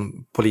från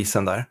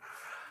polisen där.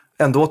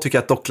 Ändå tycker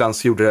jag att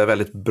Docklands gjorde det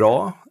väldigt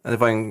bra. Det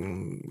var en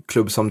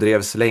klubb som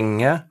drevs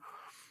länge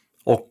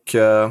och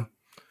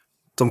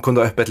de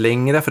kunde ha öppet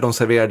längre för de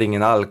serverade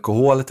ingen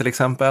alkohol till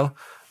exempel.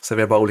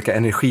 Serverade bara olika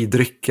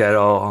energidrycker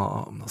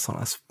och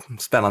sådana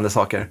spännande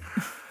saker.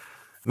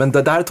 Men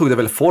där tog det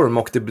väl form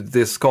och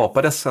det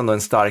skapades ändå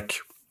en stark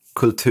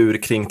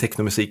kultur kring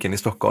technomusiken i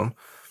Stockholm.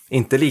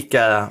 Inte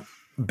lika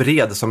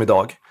bred som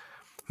idag,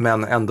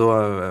 men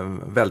ändå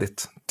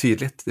väldigt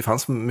tydligt. Det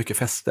fanns mycket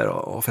fester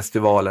och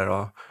festivaler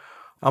och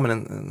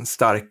en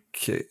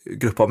stark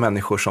grupp av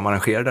människor som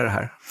arrangerade det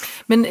här.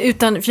 Men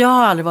för jag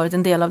har aldrig varit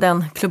en del av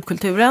den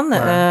klubbkulturen.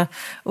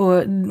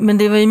 Men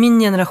det var ju min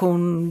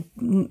generation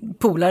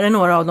polare,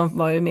 några av dem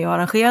var ju med och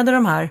arrangerade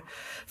de här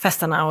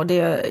festerna.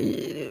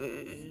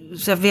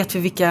 Så jag vet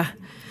vilka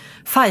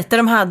fighter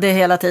de hade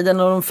hela tiden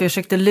och de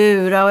försökte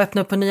lura och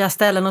öppna upp på nya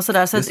ställen och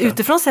sådär. Så att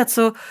utifrån sett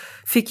så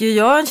fick ju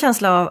jag en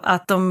känsla av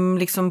att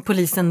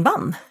polisen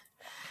vann.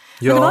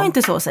 Ja. Men det var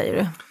inte så, säger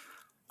du?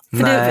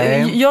 För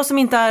jag som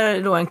inte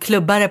är då en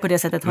klubbare på det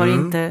sättet har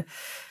inte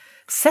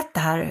sett det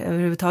här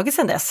överhuvudtaget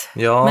sedan dess.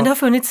 Ja. Men det har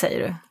funnits,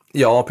 säger du?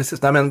 Ja,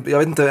 precis. Nej, men jag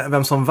vet inte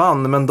vem som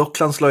vann, men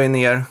Docklands la ju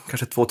ner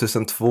kanske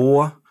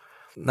 2002.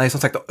 Nej, som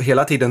sagt,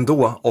 hela tiden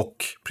då och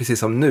precis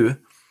som nu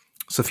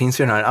så finns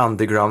ju den här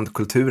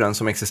underground-kulturen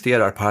som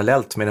existerar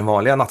parallellt med den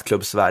vanliga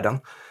nattklubbsvärlden.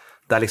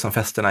 Där liksom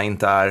festerna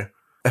inte är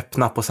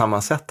öppna på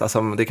samma sätt.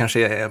 Alltså det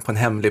kanske är på en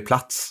hemlig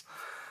plats.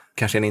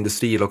 Kanske en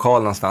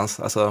industrilokal någonstans.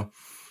 Alltså,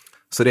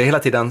 så det är hela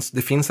tiden,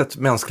 det finns ett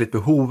mänskligt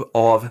behov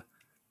av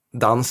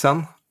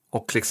dansen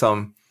och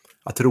liksom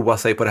att roa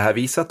sig på det här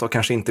viset och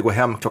kanske inte gå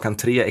hem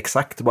 3:00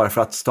 exakt bara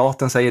för att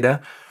staten säger det.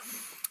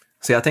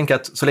 Så jag tänker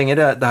att så länge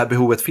det här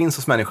behovet finns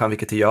hos människan,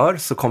 vilket det gör,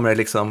 så kommer det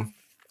liksom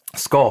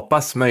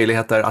skapas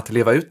möjligheter att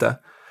leva ut det.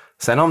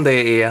 Sen om det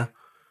är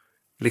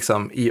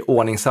liksom i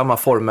ordningsamma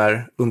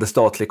former under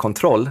statlig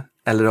kontroll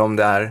eller om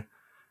det är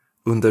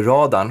under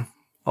radarn,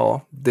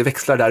 ja, det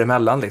växlar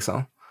däremellan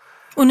liksom.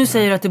 Och nu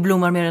säger du att det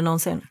blommar mer än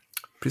någonsin?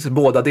 Precis,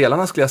 båda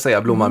delarna skulle jag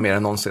säga blommar mer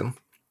än någonsin.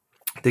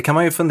 Det kan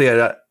man ju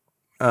fundera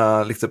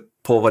lite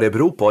på vad det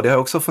beror på. Det har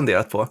jag också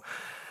funderat på.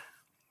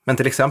 Men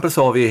till exempel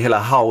så har vi hela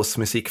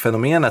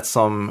house-musikfenomenet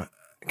som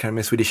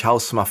med Swedish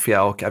House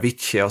Mafia och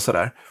Avicii och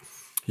sådär.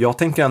 Jag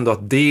tänker ändå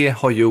att det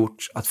har gjort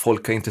att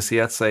folk har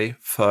intresserat sig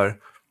för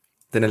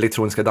den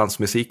elektroniska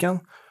dansmusiken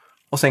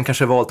och sen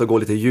kanske valt att gå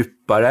lite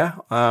djupare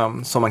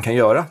som man kan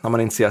göra när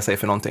man intresserar sig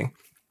för någonting.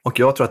 Och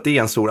jag tror att det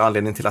är en stor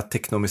anledning till att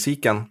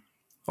technomusiken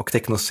och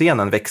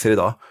technoscenen växer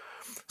idag.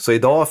 Så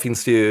idag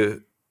finns det ju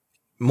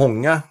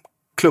många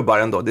klubbar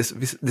ändå.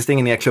 Det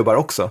stänger ner klubbar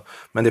också.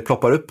 Men det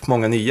ploppar upp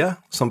många nya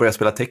som börjar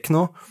spela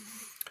techno.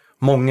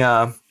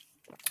 Många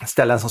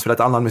ställen som spelat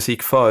annan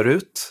musik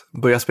förut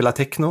börjar spela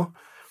techno.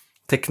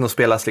 Techno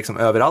spelas liksom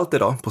överallt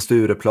idag. På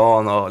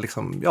Stureplan och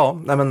liksom,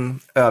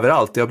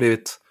 överallt. Det har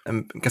blivit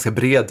en ganska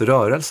bred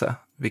rörelse.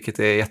 Vilket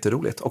är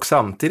jätteroligt. Och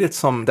samtidigt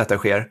som detta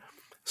sker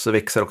så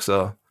växer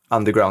också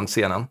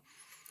underground-scenen.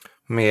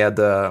 Med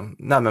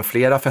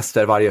flera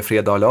fester varje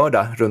fredag och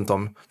lördag runt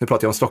om. Nu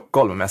pratar jag om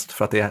Stockholm mest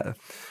för att det är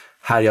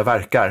här jag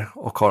verkar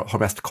och har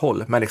mest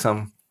koll. Men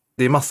liksom,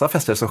 det är massa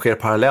fester som sker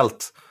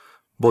parallellt.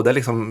 Både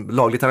liksom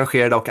lagligt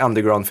arrangerade och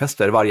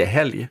underground-fester varje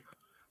helg.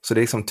 Så det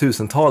är liksom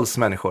tusentals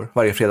människor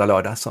varje fredag och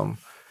lördag som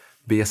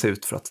beger sig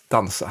ut för att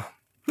dansa.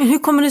 Men hur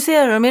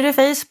kommunicerar de? Är det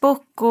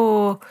Facebook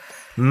och...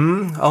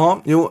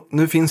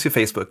 Nu finns ju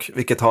Facebook,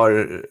 vilket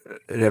har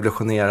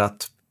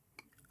revolutionerat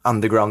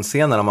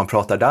underground-scenen om man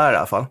pratar där i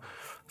alla fall.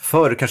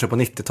 Förr, kanske på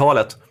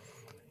 90-talet.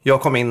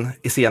 Jag kom in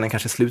i scenen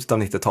kanske i slutet av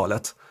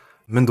 90-talet.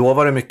 Men då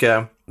var det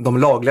mycket, de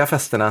lagliga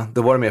festerna,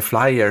 då var det mer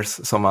flyers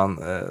som man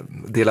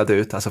delade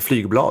ut, alltså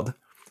flygblad.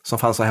 Som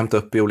fanns att hämta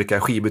upp i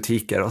olika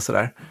skivbutiker och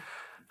sådär.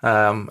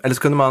 Eller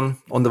så kunde man,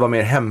 om det var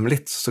mer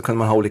hemligt, så kunde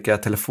man ha olika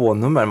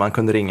telefonnummer man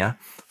kunde ringa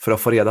för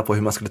att få reda på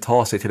hur man skulle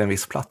ta sig till en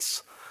viss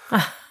plats.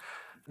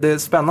 Det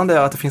spännande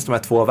är att det finns de här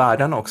två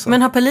världarna också.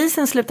 Men har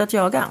polisen slutat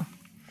jaga?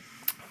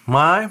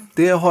 Nej,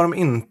 det har de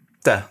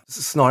inte.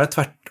 Snarare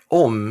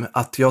tvärtom,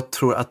 att jag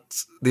tror att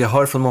det jag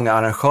hör från många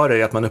arrangörer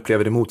är att man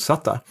upplever det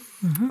motsatta.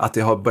 Att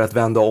det har börjat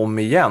vända om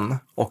igen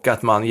och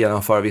att man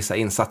genomför vissa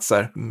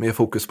insatser med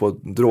fokus på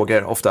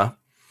droger ofta.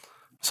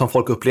 Som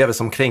folk upplever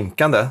som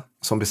kränkande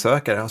som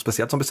besökare, och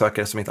speciellt som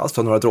besökare som inte alls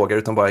tar några droger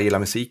utan bara gillar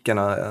musiken.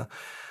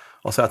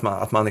 Och så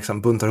att man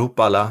liksom buntar ihop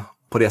alla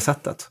på det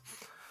sättet.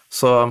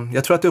 Så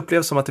jag tror att det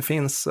upplevs som att det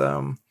finns,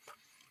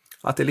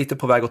 att det är lite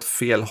på väg åt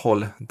fel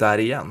håll där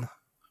igen.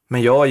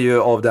 Men jag är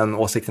ju av den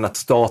åsikten att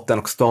staten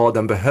och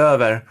staden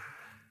behöver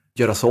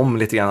göras om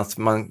lite grann. Att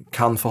man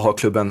kan få ha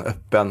klubben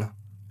öppen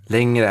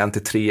längre än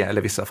till 3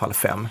 eller i vissa fall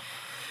 5.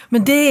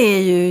 Men det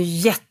är ju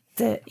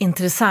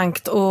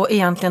jätteintressant och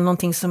egentligen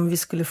någonting som vi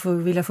skulle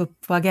vilja få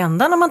upp på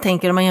agendan om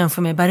man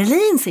jämför med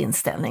Berlins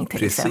inställning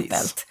till exempel.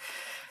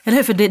 Eller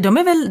hur? För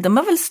de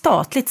har väl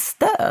statligt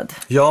stöd?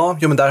 Ja,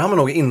 men där har man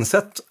nog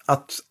insett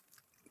att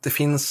det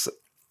finns,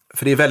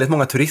 för det är väldigt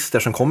många turister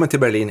som kommer till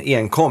Berlin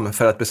enkom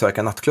för att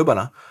besöka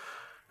nattklubbarna.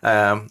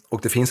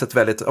 Och det finns ett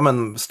väldigt,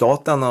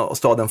 staten och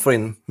staden får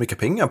in mycket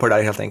pengar på det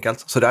där helt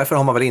enkelt. Så därför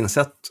har man väl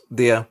insett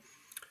det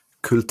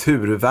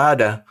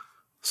kulturvärde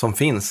som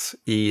finns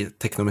i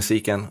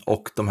technomusiken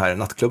och de här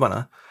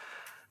nattklubbarna.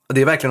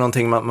 Det är verkligen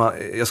någonting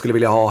jag skulle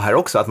vilja ha här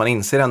också, att man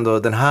inser ändå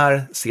den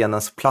här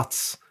scenens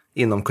plats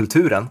inom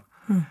kulturen.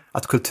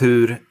 Att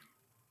kultur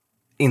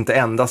inte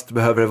endast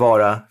behöver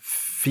vara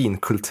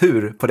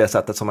finkultur på det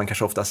sättet som man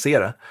kanske ofta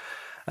ser det.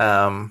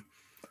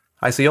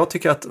 Alltså jag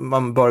tycker att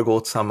man bör gå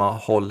åt samma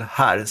håll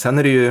här. Sen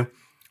är det ju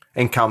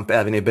en kamp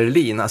även i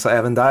Berlin. Alltså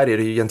även där är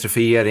det ju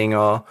gentrifiering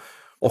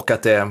och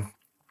att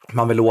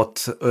man vill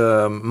åt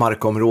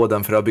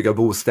markområden för att bygga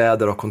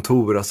bostäder och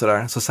kontor och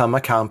sådär. Så samma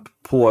kamp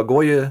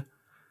pågår ju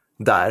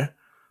där.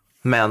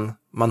 Men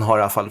man har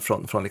i alla fall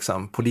från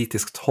liksom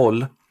politiskt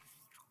håll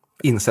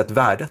insett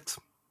värdet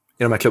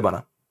i de här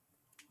klubbarna.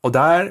 Och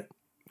där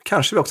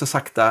kanske vi också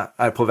sakta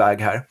är på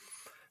väg här.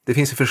 Det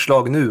finns ju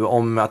förslag nu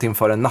om att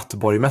införa en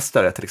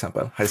nattborgmästare till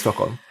exempel här i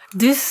Stockholm.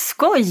 Du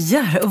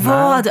skojar!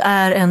 Vad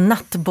är en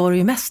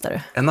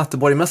nattborgmästare? En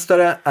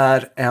nattborgmästare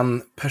är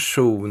en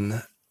person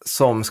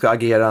som ska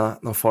agera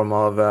någon form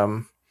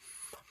av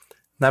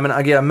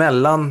agera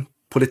mellan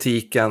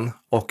politiken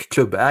och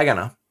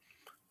klubbägarna.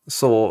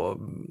 Så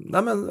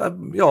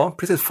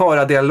precis,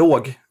 föra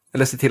dialog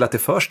eller se till att det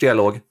förs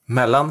dialog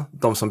mellan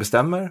de som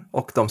bestämmer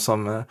och de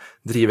som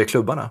driver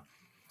klubbarna.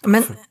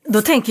 Men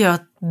då tänker jag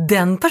att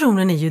den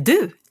personen är ju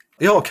du.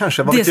 Ja,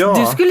 kanske. Vad vet jag?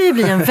 Du skulle ju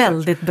bli en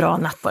väldigt bra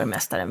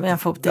nattborgmästare. Men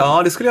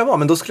ja, det skulle jag vara.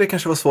 Men då skulle det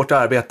kanske vara svårt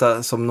att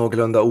arbeta som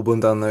något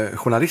obunden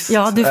journalist.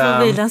 Ja, du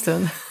får vila en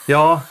stund.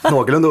 Ja,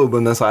 någorlunda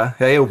obunden sa jag.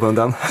 Jag är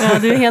obunden. Ja,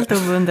 du är helt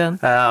obunden.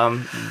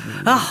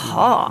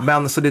 Jaha.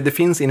 Men så det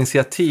finns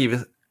initiativ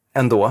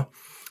ändå.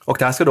 Och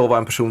det här ska då vara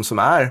en person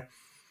som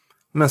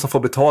får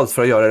betalt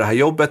för att göra det här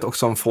jobbet och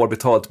som får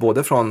betalt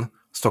både från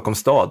Stockholms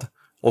stad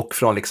och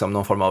från liksom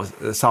någon form av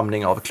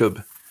samling av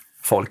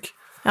klubbfolk.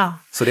 Ja.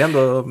 Så det är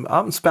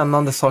ändå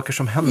spännande saker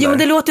som händer. Jo, men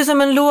det låter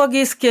som en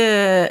logisk,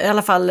 i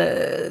alla fall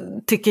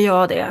tycker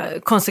jag det,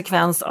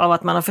 konsekvens av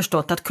att man har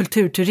förstått att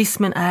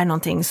kulturturismen är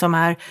någonting som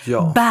är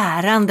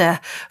bärande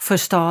för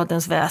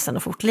stadens väsen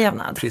och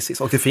fortlevnad.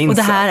 Precis, och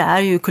det här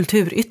är ju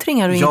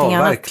kulturyttringar och ingenting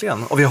annat. Ja,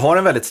 verkligen. Och vi har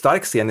en väldigt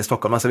stark scen i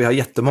Stockholm. Alltså vi har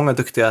jättemånga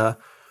duktiga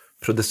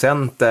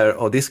producenter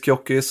och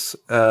diskjockeys.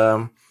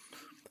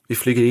 Vi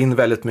flyger in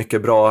väldigt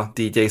mycket bra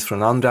DJs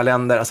från andra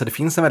länder. Alltså det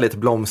finns en väldigt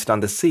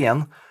blomstrande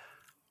scen.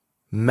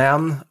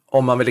 Men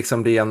om man vill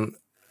liksom bli en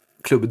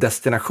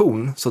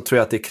klubbdestination så tror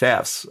jag att det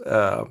krävs.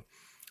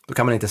 Då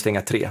kan man inte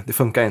slänga 3. Det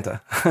funkar inte.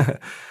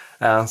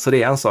 Så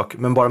det är en sak.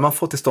 Men bara man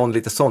får till stånd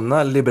lite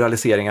sådana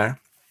liberaliseringar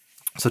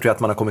så tror jag att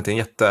man har kommit till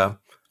en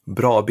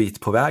bra bit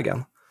på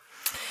vägen.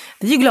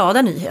 Det är ju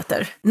glada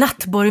nyheter.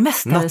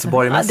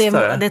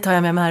 Nattborgmästare. Det tar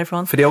jag med mig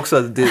härifrån. För det är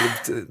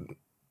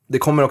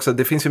också,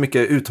 det finns ju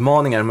mycket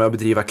utmaningar med att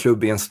bedriva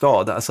klubb i en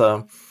stad.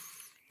 Alltså,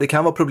 det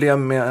kan vara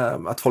problem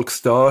med att folk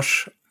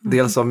störs,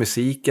 dels av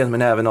musiken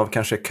men även av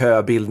kanske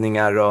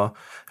köbildningar och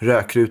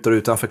rökrutor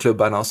utanför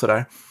klubbarna och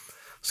sådär.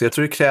 Så jag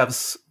tror det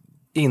krävs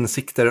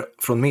insikter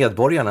från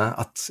medborgarna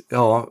att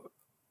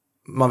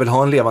man vill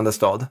ha en levande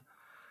stad.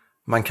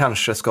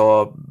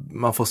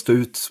 Man får stå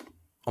ut,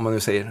 om man nu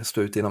säger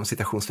stå ut inom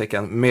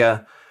citationstecken, med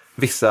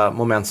vissa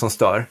moment som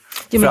stör.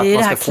 Jo, men det är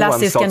det här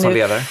klassiska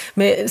nu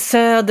med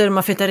Söder,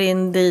 man flyttar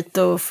in dit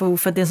och för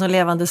att det är en sån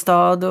levande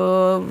stad,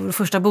 och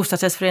första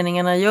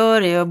bostadsrättsföreningarna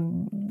gör är att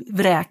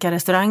vräka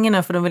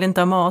restaurangerna för de vill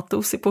inte ha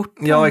matos i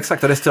porten. Ja,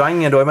 exakt. Och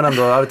restauranger då, men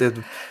ändå,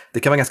 det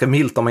kan vara ganska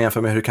milt om man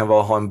jämför med hur det kan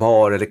vara att ha en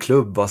bar eller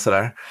klubb och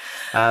sådär.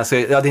 Så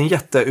det är en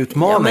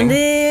jätteutmaning.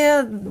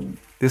 Ja, men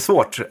det är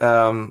svårt.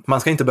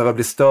 Man ska inte behöva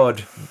bli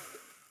störd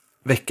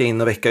vecka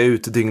in och vecka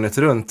ut, dygnet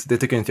runt. Det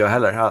tycker inte jag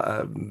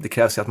heller. Det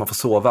krävs ju att man får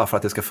sova för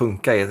att det ska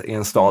funka i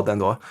en stad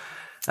ändå.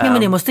 Ja,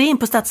 men det måste in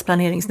på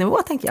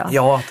stadsplaneringsnivå, tänker jag.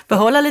 Ja.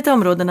 Behålla lite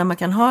områden där man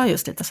kan ha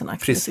just lite sådana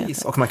aktiviteter.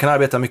 Precis, och man kan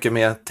arbeta mycket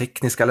med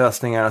tekniska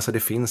lösningar. Alltså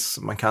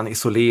man kan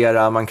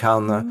isolera, man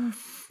kan...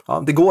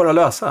 Ja, det går att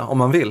lösa om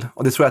man vill.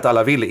 Och det tror jag att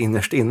alla vill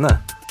innerst inne.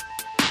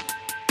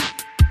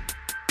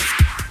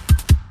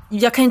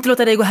 Jag kan inte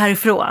låta dig gå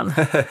härifrån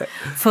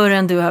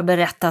förrän du har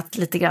berättat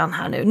lite grann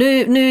här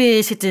nu.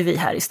 Nu sitter vi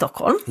här i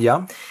Stockholm.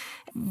 Ja.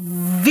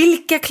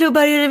 Vilka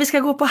klubbar är det vi ska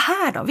gå på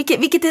här då?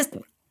 Vilket är,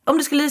 om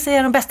du skulle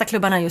säga, de bästa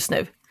klubbarna just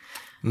nu?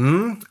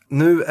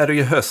 Nu är det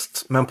ju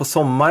höst, men på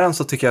sommaren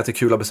så tycker jag att det är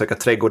kul att besöka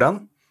Trädgården.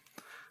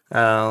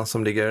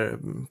 Som ligger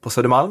på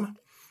Södermalm.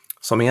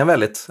 Som är en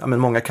väldigt,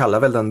 många kallar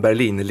väl den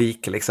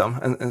Berlinlik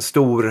liksom. En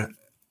stor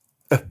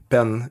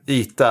öppen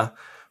yta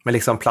med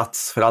liksom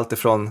plats för allt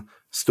ifrån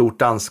stort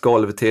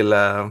dansgolv till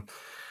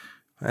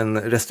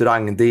en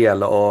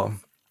restaurangdel och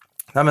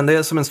det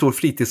är som en stor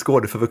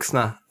fritidsgård för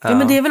vuxna. Ja,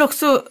 men det är väl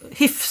också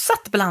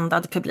hyfsat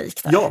blandad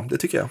publik där? Ja, det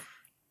tycker jag.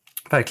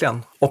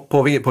 Verkligen. Och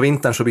på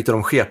vintern så byter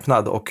de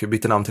skepnad och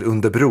byter namn till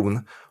Underbron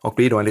och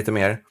blir då en lite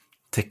mer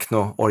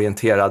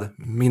techno-orienterad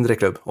mindre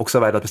klubb, också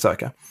värd att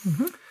besöka.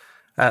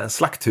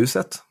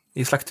 Slakthuset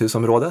i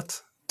Slakthusområdet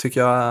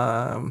tycker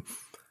jag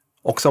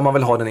också, om man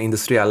vill ha den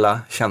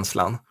industriella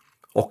känslan.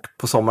 Och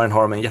på sommaren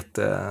har de en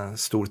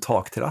jättestor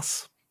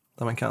takterrass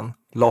där man kan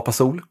lapa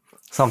sol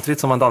samtidigt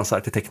som man dansar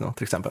till techno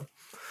till exempel.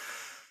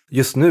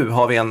 Just nu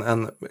har vi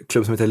en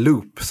klubb som heter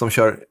Loop som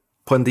kör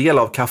på en del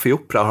av Café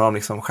Opera, har de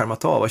liksom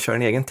skärmat av och kör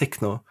en egen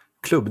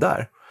technoklubb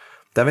där.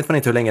 Där vet man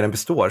inte hur länge den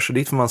består, så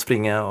dit får man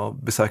springa och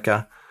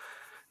besöka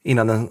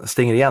innan den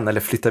stänger igen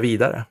eller flytta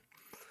vidare.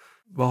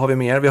 Vad har vi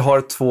mer? Vi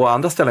har 2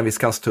 andra ställen vid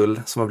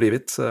Skanstull som har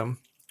blivit...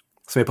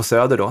 som är på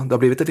Söder då. Det har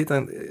blivit ett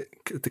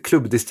litet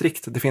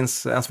klubbdistrikt. Det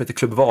finns en som heter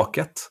Klubb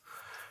Vaket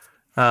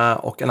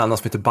och en annan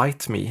som heter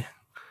Bite Me,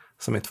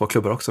 som är 2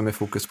 klubbar också med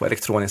fokus på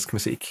elektronisk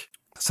musik.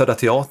 Södra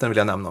Teatern vill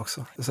jag nämna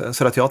också.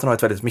 Södra Teatern har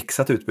ett väldigt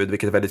mixat utbud,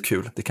 vilket är väldigt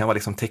kul. Det kan vara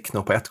liksom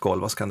techno på ett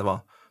golv och så kan det vara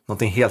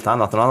någonting helt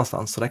annat någon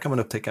annanstans. Så där kan man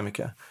upptäcka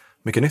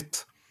mycket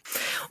nytt.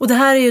 Och det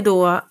här är ju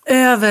då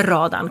över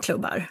radarn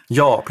klubbar.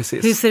 Ja,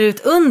 precis. Hur ser det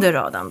ut under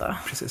radarn då?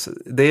 Precis.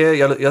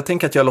 Jag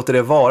tänker att jag låter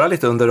det vara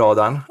lite under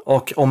radarn.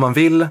 Och om man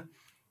vill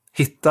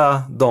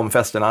hitta de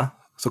festerna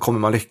så kommer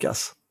man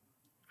lyckas.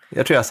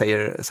 Jag tror jag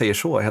säger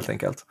så helt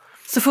enkelt.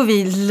 Så får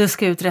vi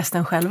luska ut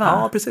resten själva.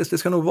 Ja, precis. Det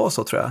ska nog vara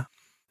så, tror jag.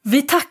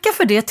 Vi tackar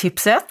för det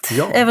tipset.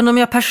 Ja. Även om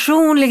jag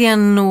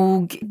personligen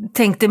nog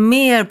tänkte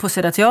mer på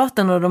Södra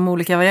Teatern och de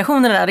olika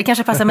variationerna där. Det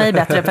kanske passar mig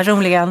bättre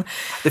personligen.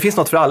 Det finns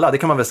något för alla, det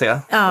kan man väl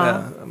säga. Ja.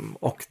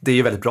 Och det är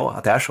ju väldigt bra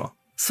att det är så.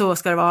 Så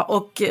ska det vara.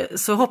 Och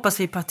så hoppas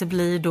vi på att det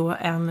blir då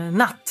en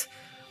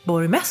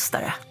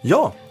nattborgmästare.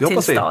 Ja, det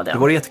hoppas vi. Staden. Det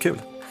vore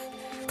jättekul.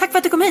 Tack för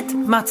att du kom hit,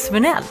 Mats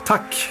Burnell.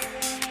 Tack.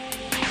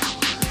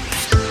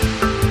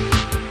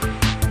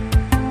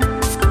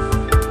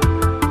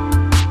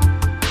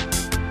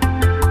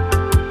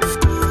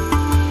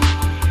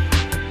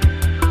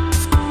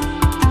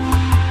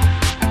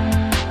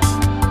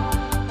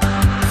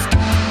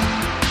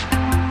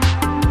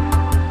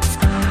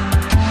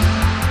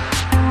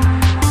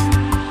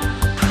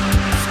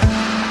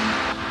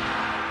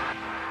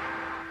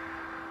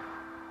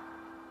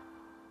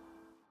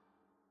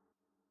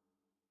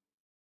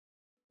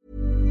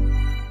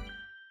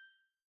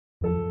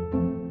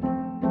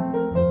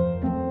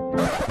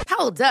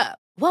 Hold up.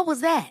 What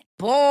was that?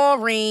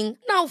 Boring.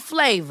 No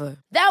flavor.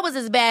 That was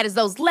as bad as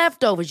those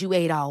leftovers you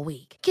ate all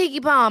week.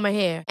 Keke Palmer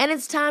here, and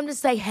it's time to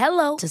say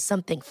hello to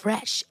something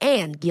fresh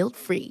and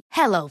guilt-free.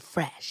 Hello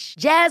Fresh.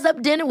 Jazz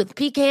up dinner with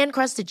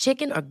pecan-crusted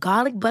chicken or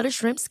garlic butter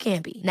shrimp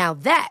scampi. Now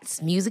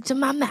that's music to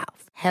my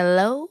mouth.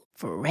 Hello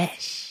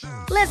Fresh.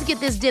 Let's get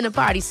this dinner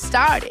party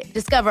started.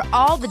 Discover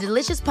all the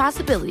delicious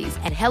possibilities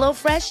at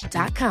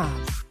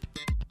hellofresh.com.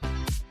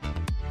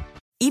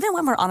 Even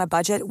when we're on a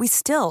budget, we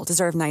still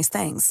deserve nice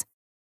things.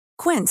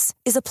 Quince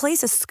is a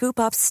place to scoop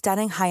up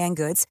stunning high-end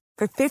goods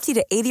for 50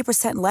 to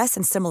 80% less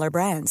than similar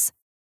brands.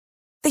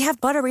 They have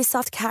buttery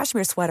soft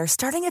cashmere sweaters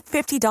starting at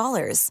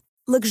 $50,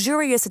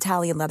 luxurious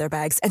Italian leather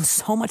bags, and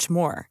so much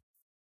more.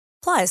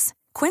 Plus,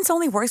 Quince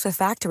only works with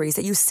factories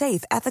that use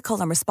safe, ethical,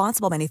 and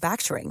responsible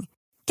manufacturing.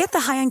 Get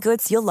the high-end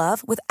goods you'll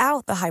love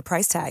without the high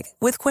price tag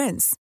with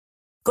Quince.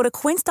 Go to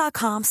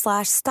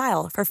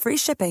quince.com/style for free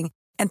shipping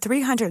and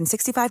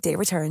 365-day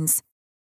returns.